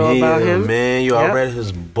 Y'all know about him? Man, I read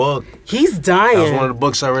his book. He's dying. That was one of the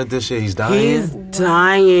books I read this year. He's dying? He's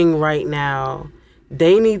dying right now.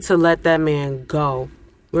 They need to let that man go.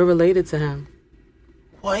 We're related to him.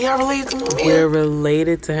 Well, y'all related to Mumia? We're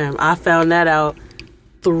related to him. I found that out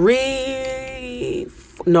I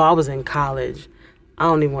was in college. I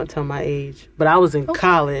don't even want to tell my age. But I was in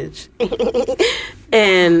college.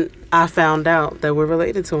 And I found out that we're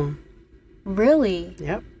related to him. Really?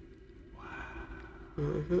 Yep. Wow.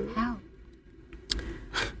 How?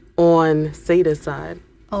 On Sada's side.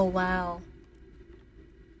 Oh, wow.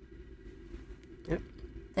 Yep.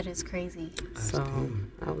 That is crazy. So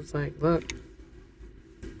I was like, look,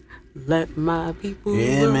 let my people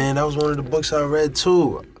look. Man, that was one of the books I read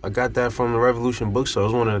too. I got that from the Revolution bookstore.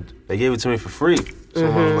 They gave it to me for free.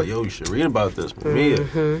 Someone was like, yo, you should read about this,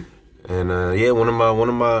 Mumia. And one of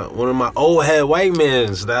my old head white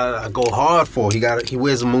mans that I go hard for. He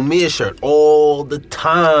wears a Mumia shirt all the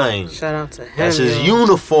time. Shout out to him. That's his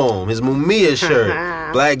uniform, his Mumia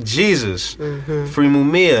shirt. Black Jesus, free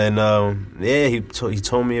Mumia. And he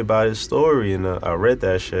told me about his story, and I read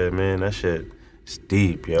that shit. Man, that shit is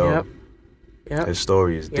deep, yo. Yep. His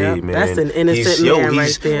story is deep, man. That's an innocent man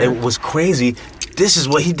right there. And what's crazy, this is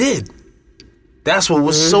what he did. That's what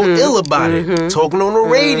was so ill about it. Talking on the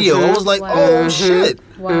radio. I was like, oh, shit.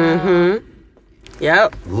 Wow.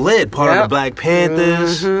 Yep. Lit. Part of the Black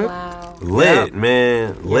Panthers. Wow. Lit,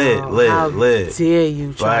 man. Lit. How dare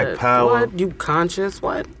you try Black power. What? You conscious?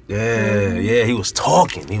 What? Yeah. He was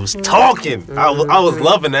talking. I was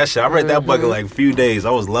loving that shit. I read that book in a few days. I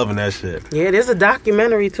was loving that shit. Yeah, there's a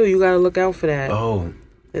documentary, too. You got to look out for that. Oh.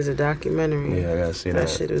 There's a documentary. Yeah, I got to see that. That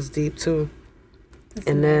shit was deep, too.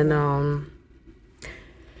 And then,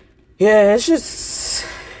 yeah, it's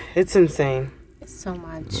insane. It's so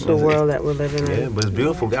much. The world that we're living in. Yeah, but it's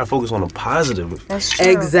beautiful. We got to focus on the positive. That's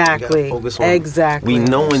true. Exactly. We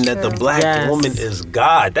knowing that the black woman is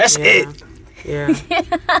God. That's it. Yeah.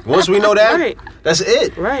 Once we know that, that's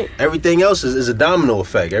it. Right. Everything else is a domino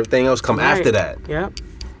effect. Everything else come after that. Yep.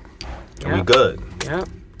 And we good. Yep.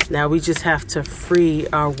 Now we just have to free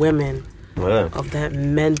our women of that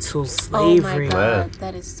mental slavery. Oh my God,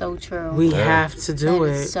 that is so true. We have to do it.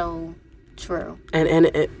 That is so true. And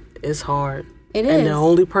it's hard. It is. And the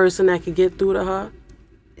only person that can get through to her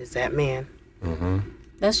is that man. Mm-hmm.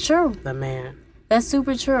 That's true. The man. That's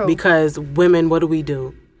super true. Because women, what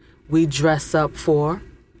do? We dress up for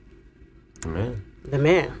the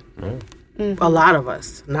man. Mm-hmm. A lot of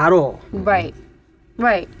us, not all. Right.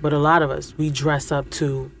 But a lot of us, we dress up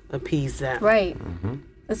to appease them. Right. Mm-hmm.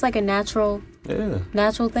 It's like a natural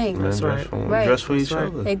thing. That's right. Dress for each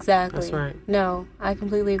other. Exactly. That's right. No, I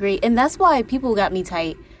completely agree. And that's why people got me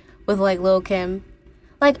tight with like Lil' Kim.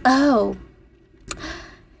 Like,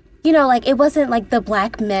 like it wasn't like the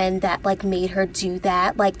black men that like made her do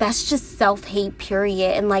that. Like that's just self-hate,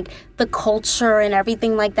 period. And like the culture and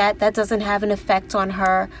everything like that doesn't have an effect on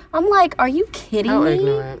her. I'm like, are you kidding me?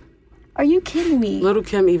 Ignorant. Are you kidding me? Lil'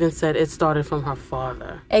 Kim even said it started from her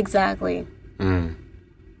father. Exactly. Her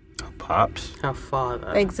pops. Her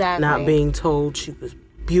father. Exactly. Not being told she was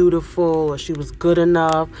beautiful or she was good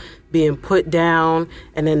enough, being put down,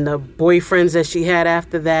 and then the boyfriends that she had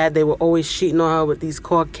after that, they were always cheating on her with these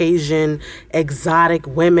Caucasian exotic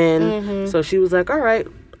women. Mm-hmm. So she was like, all right,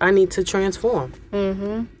 I need to transform.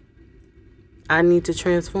 Mm-hmm. I need to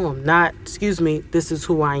transform. Not, excuse me, this is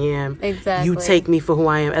who I am. Exactly. You take me for who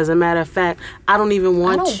I am. As a matter of fact, I don't even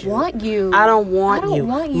want you. I don't want you. I don't want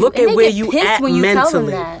you. Look at where you at when you mentally. Tell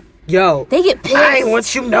them that. Yo, they get pissed. I ain't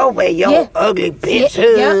want you no way, yo, ugly bitch.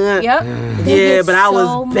 Yep. Yeah, but I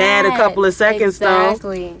was bad a couple of seconds though.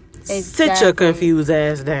 Exactly. Sit your confused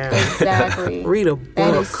ass down. Exactly. Read a book.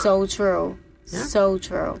 That is so true. Yep. So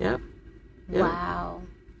true. Yep. Wow.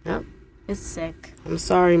 Yep. It's sick. I'm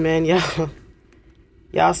sorry, man.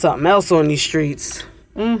 Y'all something else on these streets.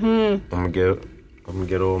 Mm-hmm. I'm gonna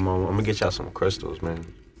get all my. I'm gonna get y'all some crystals, man.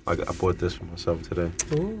 I bought this for myself today.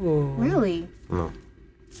 Ooh. Really? No.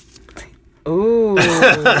 Ooh.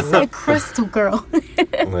 It's a crystal girl.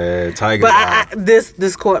 Man, Tiger's But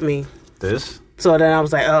this caught me. This? So then I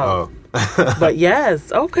was like, oh. But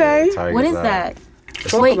yes, okay. Yeah, what is that?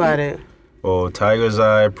 Talk about it. Well, Tiger's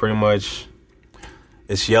Eye, pretty much,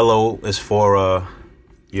 it's yellow. It's for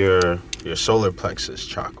your solar plexus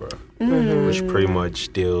chakra, which pretty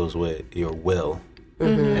much deals with your will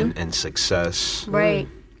and success. Right.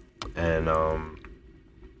 And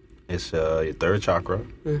it's your third chakra.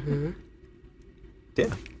 Mm-hmm.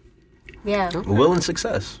 Yeah. Okay. Will and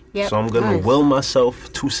success. Yep. So I'm going to will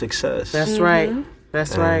myself to success. That's right.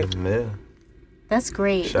 That's right. Yeah. That's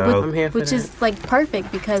great. I'm here for which that. is like perfect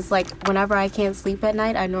because like whenever I can't sleep at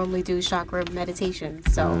night, I normally do chakra meditation.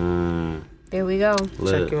 So there we go.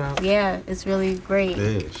 Check you out. Yeah, it's really great.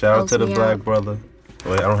 Yeah. Shout out to the black brother.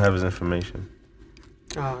 Wait, I don't have his information.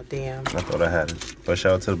 Oh damn. I thought I had it. But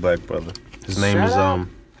shout out to the black brother. His name is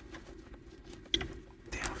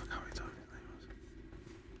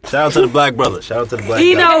Shout out to the black brother. Shout out to the black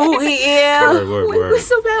He guy. know who he is. Word. We're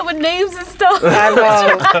so bad with names and stuff. I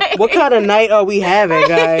know. What kind of night are we having,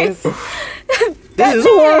 guys? This is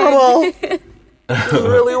horrible. This is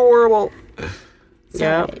really horrible.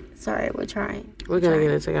 Yeah. It's all right. We're trying. We're going to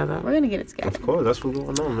get it together. We're going to get it together. Of course, that's what's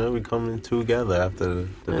going on, man. We coming together after the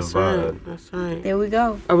That's divide. right. That's right. There we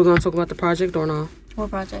go. Are we going to talk about the project or no? What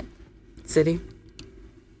project? City?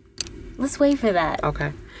 Let's wait for that.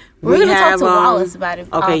 Okay. We're going to talk to Wallace about it.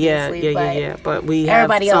 Okay, yeah. But we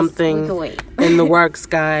have everybody something else, we can in the works,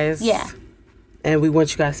 guys. Yeah. And we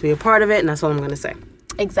want you guys to be a part of it, and that's all I'm going to say.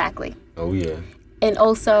 Exactly. Oh, yeah. And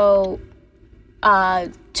also,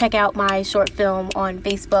 check out my short film on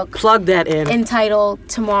Facebook. Plug that in. Entitled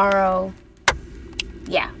Tomorrow.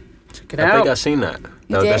 Yeah. Check it out. I think I seen that.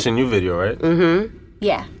 That's a new video, right? Mm-hmm.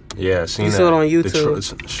 Yeah. Yeah, I seen that. You saw it on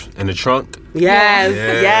YouTube. In the trunk?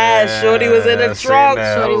 Yes. Shorty was in the trunk.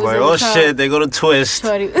 I was like, oh shit, they go to twist.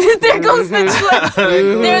 There goes the twist.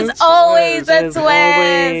 There's always a twist.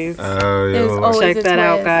 There's always Check a that twist.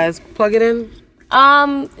 out, guys. Plug it in.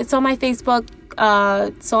 It's on my Facebook.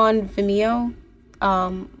 It's on Vimeo.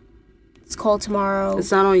 It's called Tomorrow.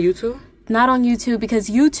 It's not on YouTube? Not on YouTube because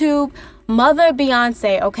YouTube, Mother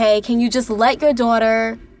Beyonce, okay? Can you just let your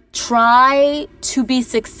daughter try to be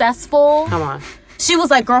successful? Come on. She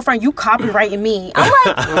was like, girlfriend, you copywriting me. I'm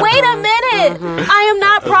like, wait a minute. I am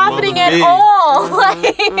not profiting at all.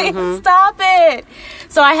 Like, stop it.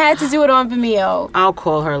 So I had to do it on Vimeo. I'll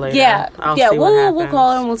call her later. Yeah. I'll see what happens. We'll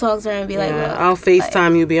call her and we'll talk to her and be like, look. I'll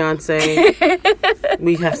FaceTime you, Beyonce.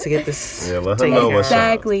 We have to get this. Yeah, let her know what's up.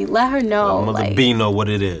 Exactly. Let her know. Let Mother B know what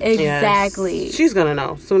it is. Exactly. Yes. She's going to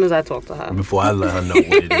know as soon as I talk to her. Before I let her know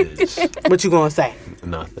what it is. What you going to say?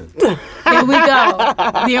 Nothing. There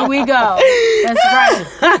we go. That's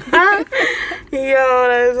right.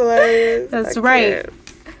 that's hilarious. That's right.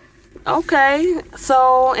 Okay,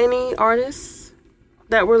 so any artists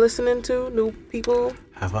that we're listening to, new people?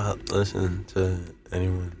 Have I listened to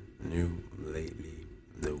anyone new lately?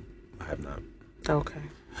 No, I have not. Okay.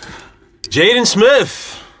 Jaden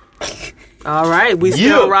Smith. All right, we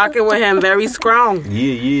still rocking with him, very strong.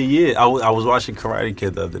 Yeah. I was watching Karate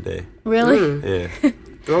Kid the other day. Really? Yeah.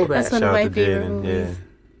 Throwback. That's one of my favorite movies.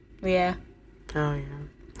 Yeah. Oh, yeah.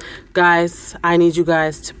 Guys, I need you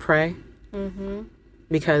guys to pray. Mm-hmm.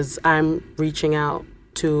 Because I'm reaching out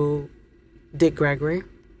to Dick Gregory.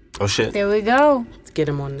 Oh, shit. There we go. To get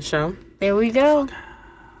him on the show. There we go.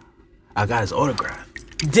 I got his autograph.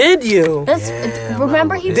 Did you?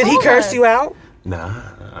 Remember he Did he curse you out? Nah,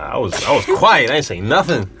 I was quiet. I ain't say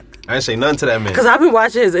nothing. I ain't say nothing to that man. Because I've been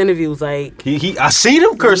watching his interviews, like... I seen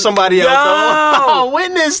him curse somebody out, though. I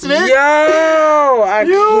witnessed it. I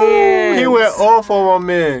can't. He went off on my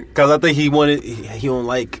man. Because I think he don't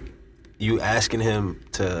like you asking him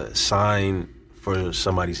to sign for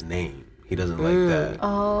somebody's name. He doesn't like that.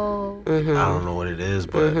 Oh. Mm-hmm. I don't know what it is,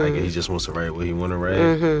 but like he just wants to write what he want to write.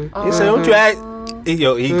 Mm-hmm. He said, "Don't you act?" He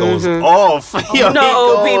goes off. Old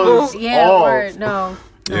people. Yeah, off. word. No.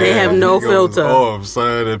 They have no filter. Oh,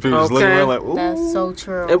 son, and people just looking around like, ooh. That's so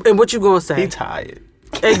true. And what you gonna say? He tired.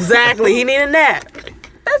 Exactly. He need a nap.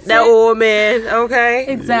 That old man. Okay.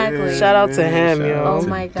 Exactly. Yeah, shout out to him, yo. Oh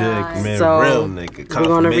my God. Dick, man, so real nigga. We're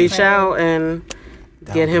gonna reach out and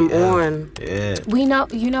get him on. Yeah.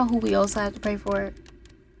 You know who we also have to pray for?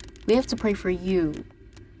 We have to pray for you.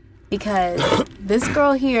 Because this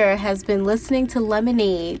girl here has been listening to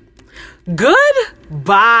Lemonade.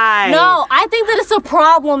 Goodbye. No, I think that it's a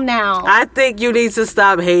problem now. I think you need to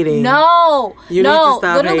stop hating. No. You need to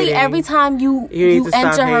stop literally hating. Every time you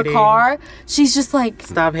enter her hating. car, she's just like...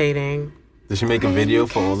 Stop hating. Did she make a video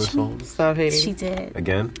for all the songs? Stop hating. She did.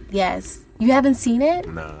 Again? Yes. You haven't seen it?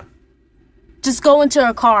 Nah. Just go into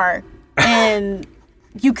her car and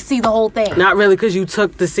you can see the whole thing. Not really, because you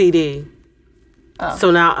took the CD. Oh.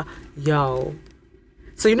 So now,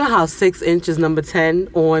 so you know how 6 inch is number 10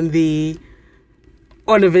 on the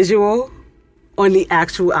visual? On the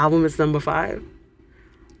actual album, it's number 5.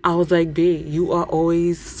 I was like, B, you are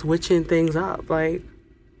always switching things up. Like,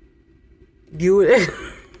 you...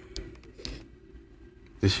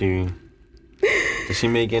 Did she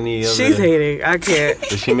make any other... She's hating. I can't.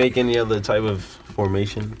 Did she make any other type of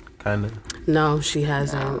formation, kind of? No, she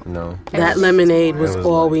hasn't. No. That Lemonade was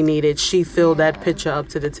all we needed. She filled that picture up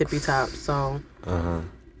to the tippy top. So,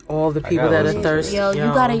 all the people that are thirsty. Yo, you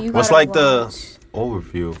gotta What's like the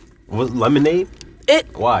overview? What, Lemonade?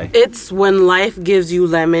 Why? It's when life gives you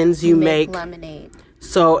lemons, you make lemonade.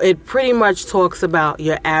 So it pretty much talks about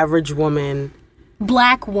your average woman,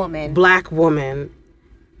 black woman,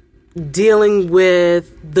 dealing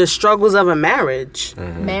with the struggles of a marriage.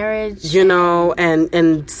 Marriage.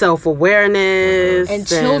 And self-awareness. And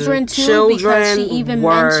children, too, because she even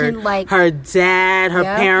mentioned, like... her dad, her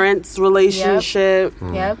parents' relationship.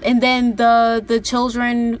 Yep. And then the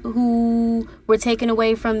children who were taken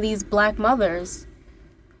away from these black mothers.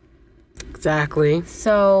 Exactly.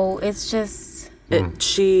 So, it's just...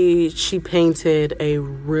 She painted a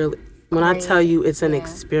really... When I tell you it's an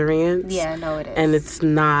experience. Yeah, no, it is. And it's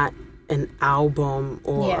not an album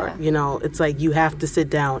or, it's like you have to sit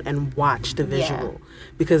down and watch the visual.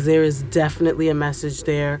 Because there is definitely a message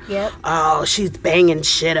there. Yep. Oh, she's banging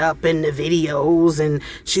shit up in the videos and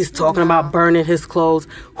she's talking about burning his clothes.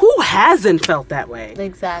 Who hasn't felt that way?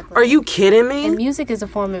 Exactly. Are you kidding me? And music is a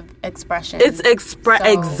form of expression. It's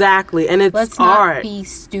exactly. And it's let's art. Not be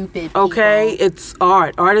stupid. People. Okay? It's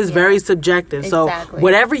art. Art is very subjective. Exactly. So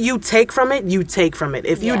whatever you take from it, you take from it.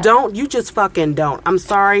 If you don't, you just fucking don't. I'm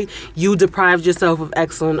sorry you deprived yourself of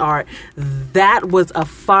excellent art. That was a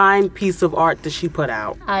fine piece of art that she put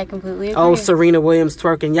out. I completely agree. Oh, Serena Williams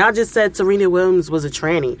twerking. Y'all just said Serena Williams was a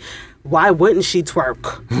tranny. Why wouldn't she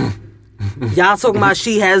twerk? Y'all talking about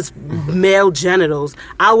she has male genitals.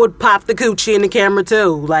 I would pop the coochie in the camera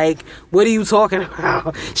too. Like, what are you talking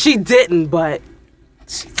about? She didn't, but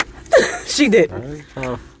she didn't.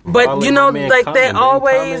 But like they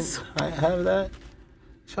always have that.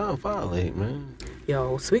 Trying to violate, man.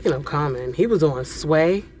 Yo, speaking of Common, he was on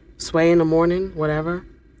Sway in the Morning, whatever.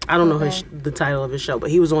 I don't know the title of his show, but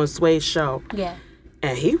he was on Sway's show. Yeah.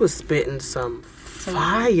 And he was spitting some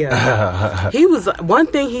fire. He was, one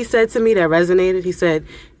thing he said to me that resonated, he said,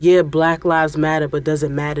 yeah, Black Lives Matter, but does it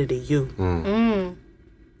matter to you?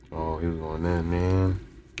 Oh, he was on that, man.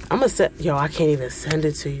 I'm going to I can't even send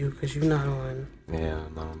it to you because you're not on. Yeah,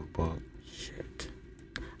 I'm not on the book. Shit.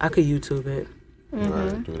 I could YouTube it.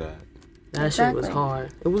 Right, do that. That shit was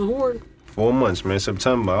hard. It was hard. 4 months, man.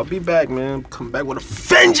 September. I'll be back, man. Come back with a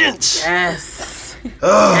vengeance. Yes.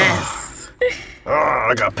 Yes.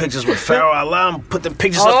 I got pictures with Pharaoh Allah. Put them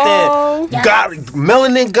pictures up there. Yes. God,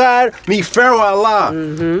 melanin God, me Pharaoh Allah.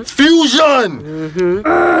 Mm-hmm. Fusion. Mm-hmm.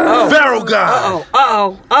 Pharaoh God.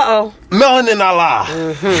 Uh-oh. Melanin Allah.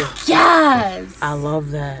 Mm-hmm. Yes. I love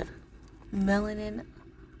that. Melanin.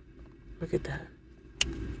 Look at that.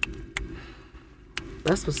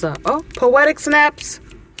 That's what's up. Oh, poetic snaps.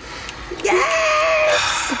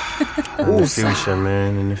 Yes. In the future,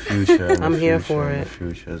 man. In the future. I'm here for it. In the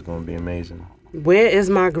future, it's gonna be amazing. Where is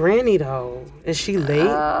my granny though? Is she late?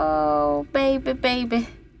 Oh, baby.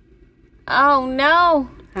 Oh no.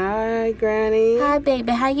 Hi, granny. Hi,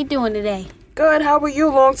 baby. How you doing today? Good. How are you?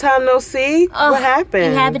 Long time no see. What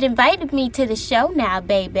happened? You haven't invited me to the show now,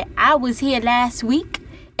 baby. I was here last week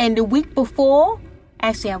and the week before.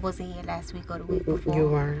 Actually, I wasn't here last week or the week before. You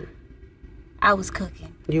weren't. I was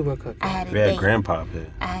cooking. You were cooking. I had a We date. had Grandpa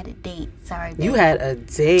here. I had a date. Sorry, baby. You had a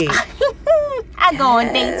date. I go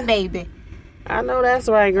on dates, baby. I know that's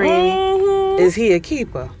right, granny. Mm-hmm. Is he a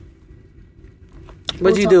keeper?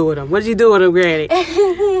 What'd you do with him? What'd you do with him, granny?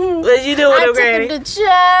 What'd you do with him, granny? I took him to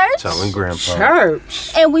church. Telling Grandpa.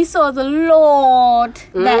 Church. And we saw the Lord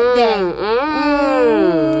that day.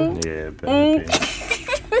 Yeah, baby.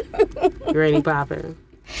 Granny popping.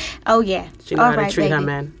 Oh, yeah. She know All how to right, treat baby. her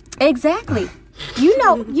man. Exactly. You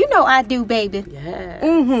know I do, baby. Yes.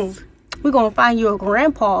 Mm-hmm. We're going to find you a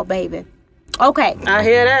grandpa, baby. Okay. I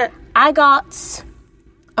hear that. I got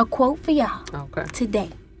a quote for y'all Okay. today.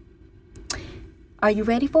 Are you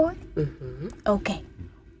ready for it? Mm-hmm. Okay.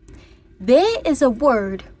 There is a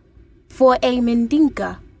word for a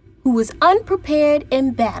Mandinka who is unprepared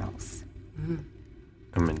in battles.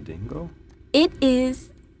 A Mandingo? It is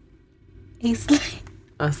a slave.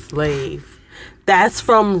 A slave. That's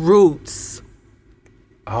from Roots.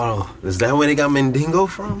 Oh, is that where they got Mandingo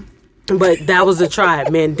from? But that was the tribe,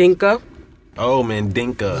 Mandinka. Oh,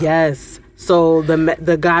 Mandinka. Yes. So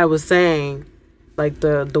the guy was saying, like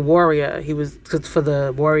the warrior, he was, cause for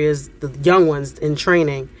the warriors, the young ones in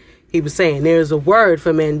training, he was saying there's a word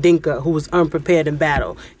for Mandinka who was unprepared in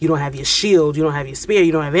battle. You don't have your shield, you don't have your spear,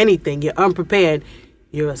 you don't have anything. You're unprepared.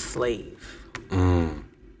 You're a slave.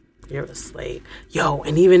 You're a slave. Yo,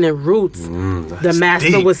 and even in Roots, the master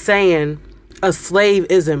deep. was saying, a slave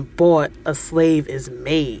isn't bought, a slave is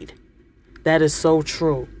made. That is so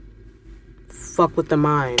true. Fuck with the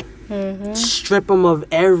mind. Mm-hmm. Strip him of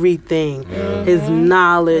everything. Mm-hmm. His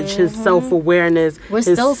knowledge, his self-awareness,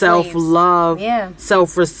 his self-love,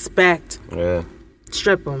 self-respect. Yeah.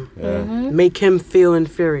 Strip him. Yeah. Mm-hmm. Make him feel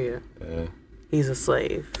inferior. Yeah. He's a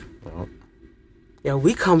slave. Well. Yo,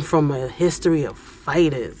 we come from a history of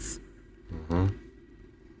fighters. Mm-hmm.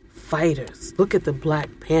 Fighters. Look at the Black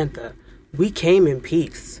Panther. We came in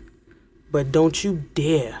peace. But don't you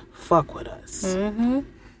dare fuck with us. Mm-hmm.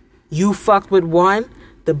 You fucked with one,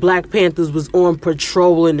 the Black Panthers was on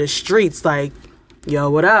patrol in the streets like, yo,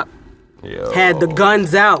 what up? Yo. Had the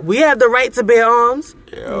guns out. We have the right to bear arms.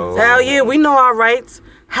 Yo. Hell yeah, we know our rights.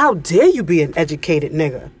 How dare you be an educated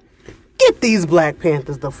nigga? Get these Black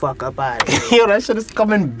Panthers the fuck up out of here. Yo, that shit is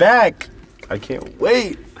coming back. I can't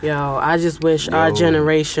wait. Yo, I just wish our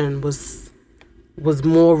generation was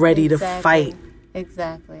more ready to fight.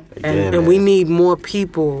 Exactly. And we need more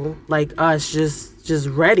people like us just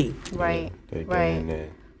ready. Right. Yeah, right.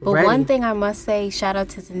 But Ready. one thing I must say, shout out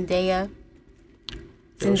to Zendaya.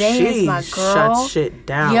 Zendaya is my girl. Shut shit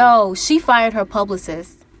down. Yo, she fired her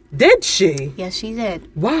publicist. Did she? Yes, she did.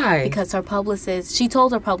 Why? Because her publicist, she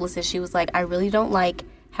told her publicist, she was like, I really don't like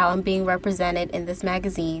how I'm being represented in this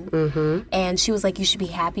magazine. Mm-hmm. And she was like, you should be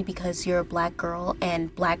happy because you're a black girl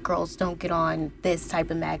and black girls don't get on this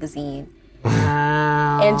type of magazine.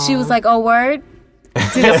 Wow. And she was like, oh, word?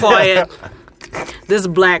 You're fired. This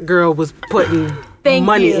black girl was putting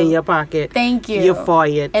money in your pocket. Thank you. You're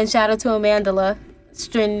fired. And shout out to Amandla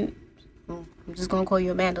I'm just gonna call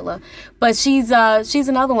you Amandla, but she's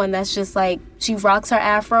another one that's just like she rocks her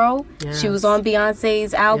afro. Yes. She was on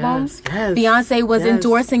Beyonce's album. Yes. Yes. Beyonce was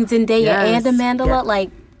endorsing Zendaya and Amandla. Yes.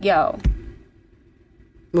 Like, yo.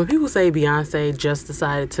 When people say Beyonce just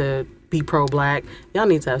decided to be pro-black, y'all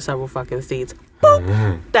need to have several fucking seats. Boop.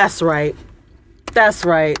 Mm-hmm. That's right.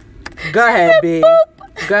 Go ahead, B.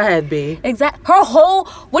 Go ahead, B. Exactly.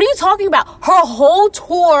 What are you talking about? Her whole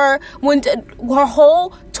tour,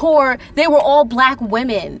 they were all black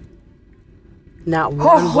women. Not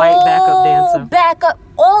one white backup dancer.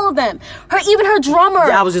 All of them. Even her drummer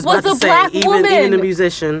I was just about to say, black woman. Even the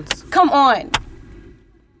musicians. Come on.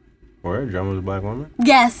 Where? Drummer was a black woman?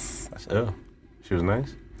 Yes. Oh, she was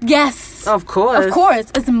nice? Yes. Of course. Of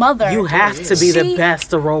course. It's mother. You have to be the best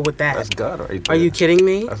to roll with that. That's God right there. Are you kidding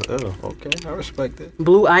me? Okay. I respect it.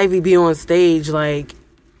 Blue Ivy be on stage like,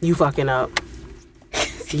 you fucking up.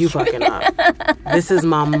 You fucking up. This is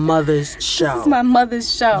my mother's show. This is my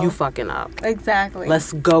mother's show. You fucking up. Exactly.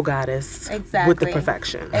 Let's go, goddess. Exactly. With the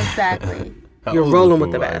perfection. Exactly. You're rolling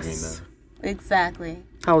with the best. Exactly.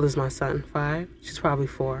 How old is my son? 5? She's probably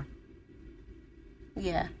 4.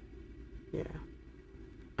 Yeah. Yeah.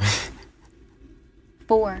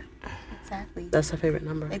 4. Exactly. That's her favorite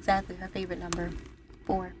number. Exactly. Her favorite number.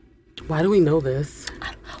 4. Why do we know this?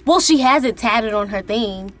 Well, she has it tatted on her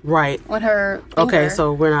thing. Right. On her finger. Okay,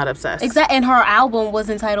 so we're not obsessed. Exactly. And her album was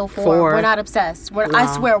entitled 4. We're not obsessed. No. I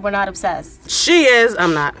swear we're not obsessed. She is.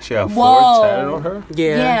 I'm not. She got 4 tatted on her?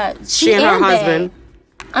 Yeah. Yeah. She and her husband.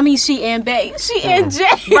 I mean, she and Bae. She and Jay.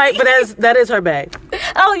 Right, but that is her bag.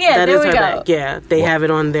 Oh, yeah. That there is we her go. bag. Yeah. They have it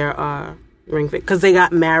on their ring finger. Because they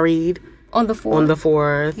got married. On the 4th. On the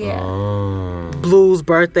 4th. Yeah. Blue's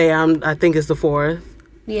birthday, I think, is the 4th.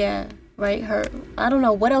 Yeah. Right? I don't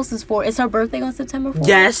know. What else is 4? Is her birthday on September 4th?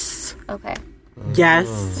 Yes. Okay. Yes.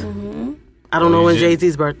 Mm-hmm. I don't know when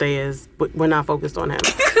Jay-Z's birthday is, but we're not focused on him.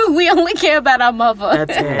 We only care about our mother.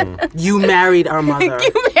 That's it. You married our mother.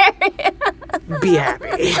 You married. Be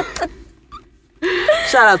happy.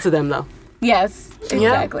 Shout out to them, though. Yes,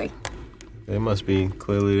 exactly. Yeah. They must be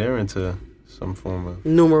clearly they're into some form of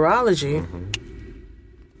numerology.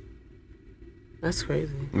 That's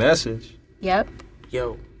crazy. Message. Yep.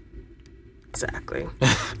 Yo. Exactly.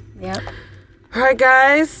 Yep. All right,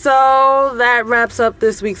 guys. So that wraps up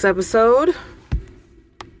this week's episode.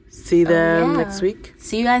 See them next week.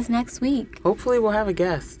 See you guys next week. Hopefully, we'll have a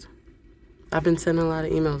guest. I've been sending a lot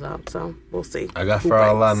of emails out, so we'll see. I got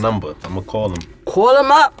Farrah number. I'm going to call him. Call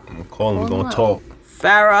him up. I'm going to call him. We're going to talk.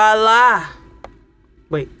 Farrah.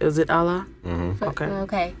 Wait, is it Allah? Mm-hmm.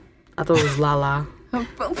 Okay. I thought it was Lala.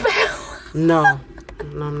 No,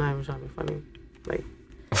 I'm not even trying to be funny. Like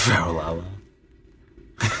Farrah.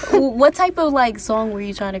 What type of song were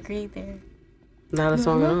you trying to create there? Not a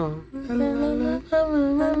song at all.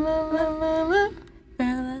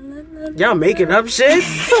 Y'all making up shit?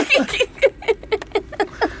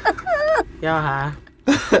 Y'all high.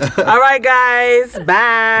 All right, guys.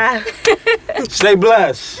 Bye. Stay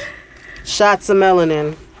blessed. Shots of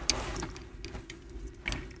melanin.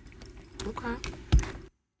 Okay.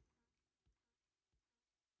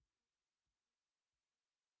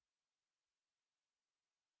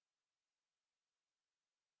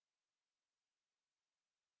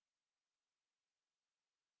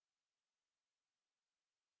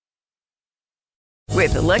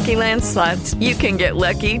 With the Lucky Land Slots, you can get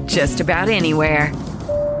lucky just about anywhere.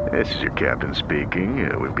 This is your captain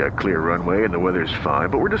speaking. We've got clear runway and the weather's fine,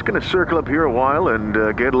 but we're just going to circle up here a while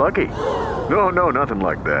and get lucky. No, nothing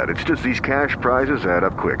like that. It's just these cash prizes add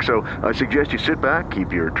up quick. So I suggest you sit back,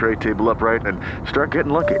 keep your tray table upright, and start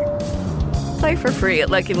getting lucky. Play for free at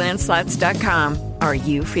LuckyLandSlots.com. Are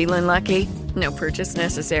you feeling lucky? No purchase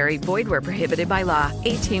necessary. Void where prohibited by law.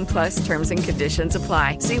 18+ terms and conditions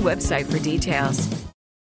apply. See website for details.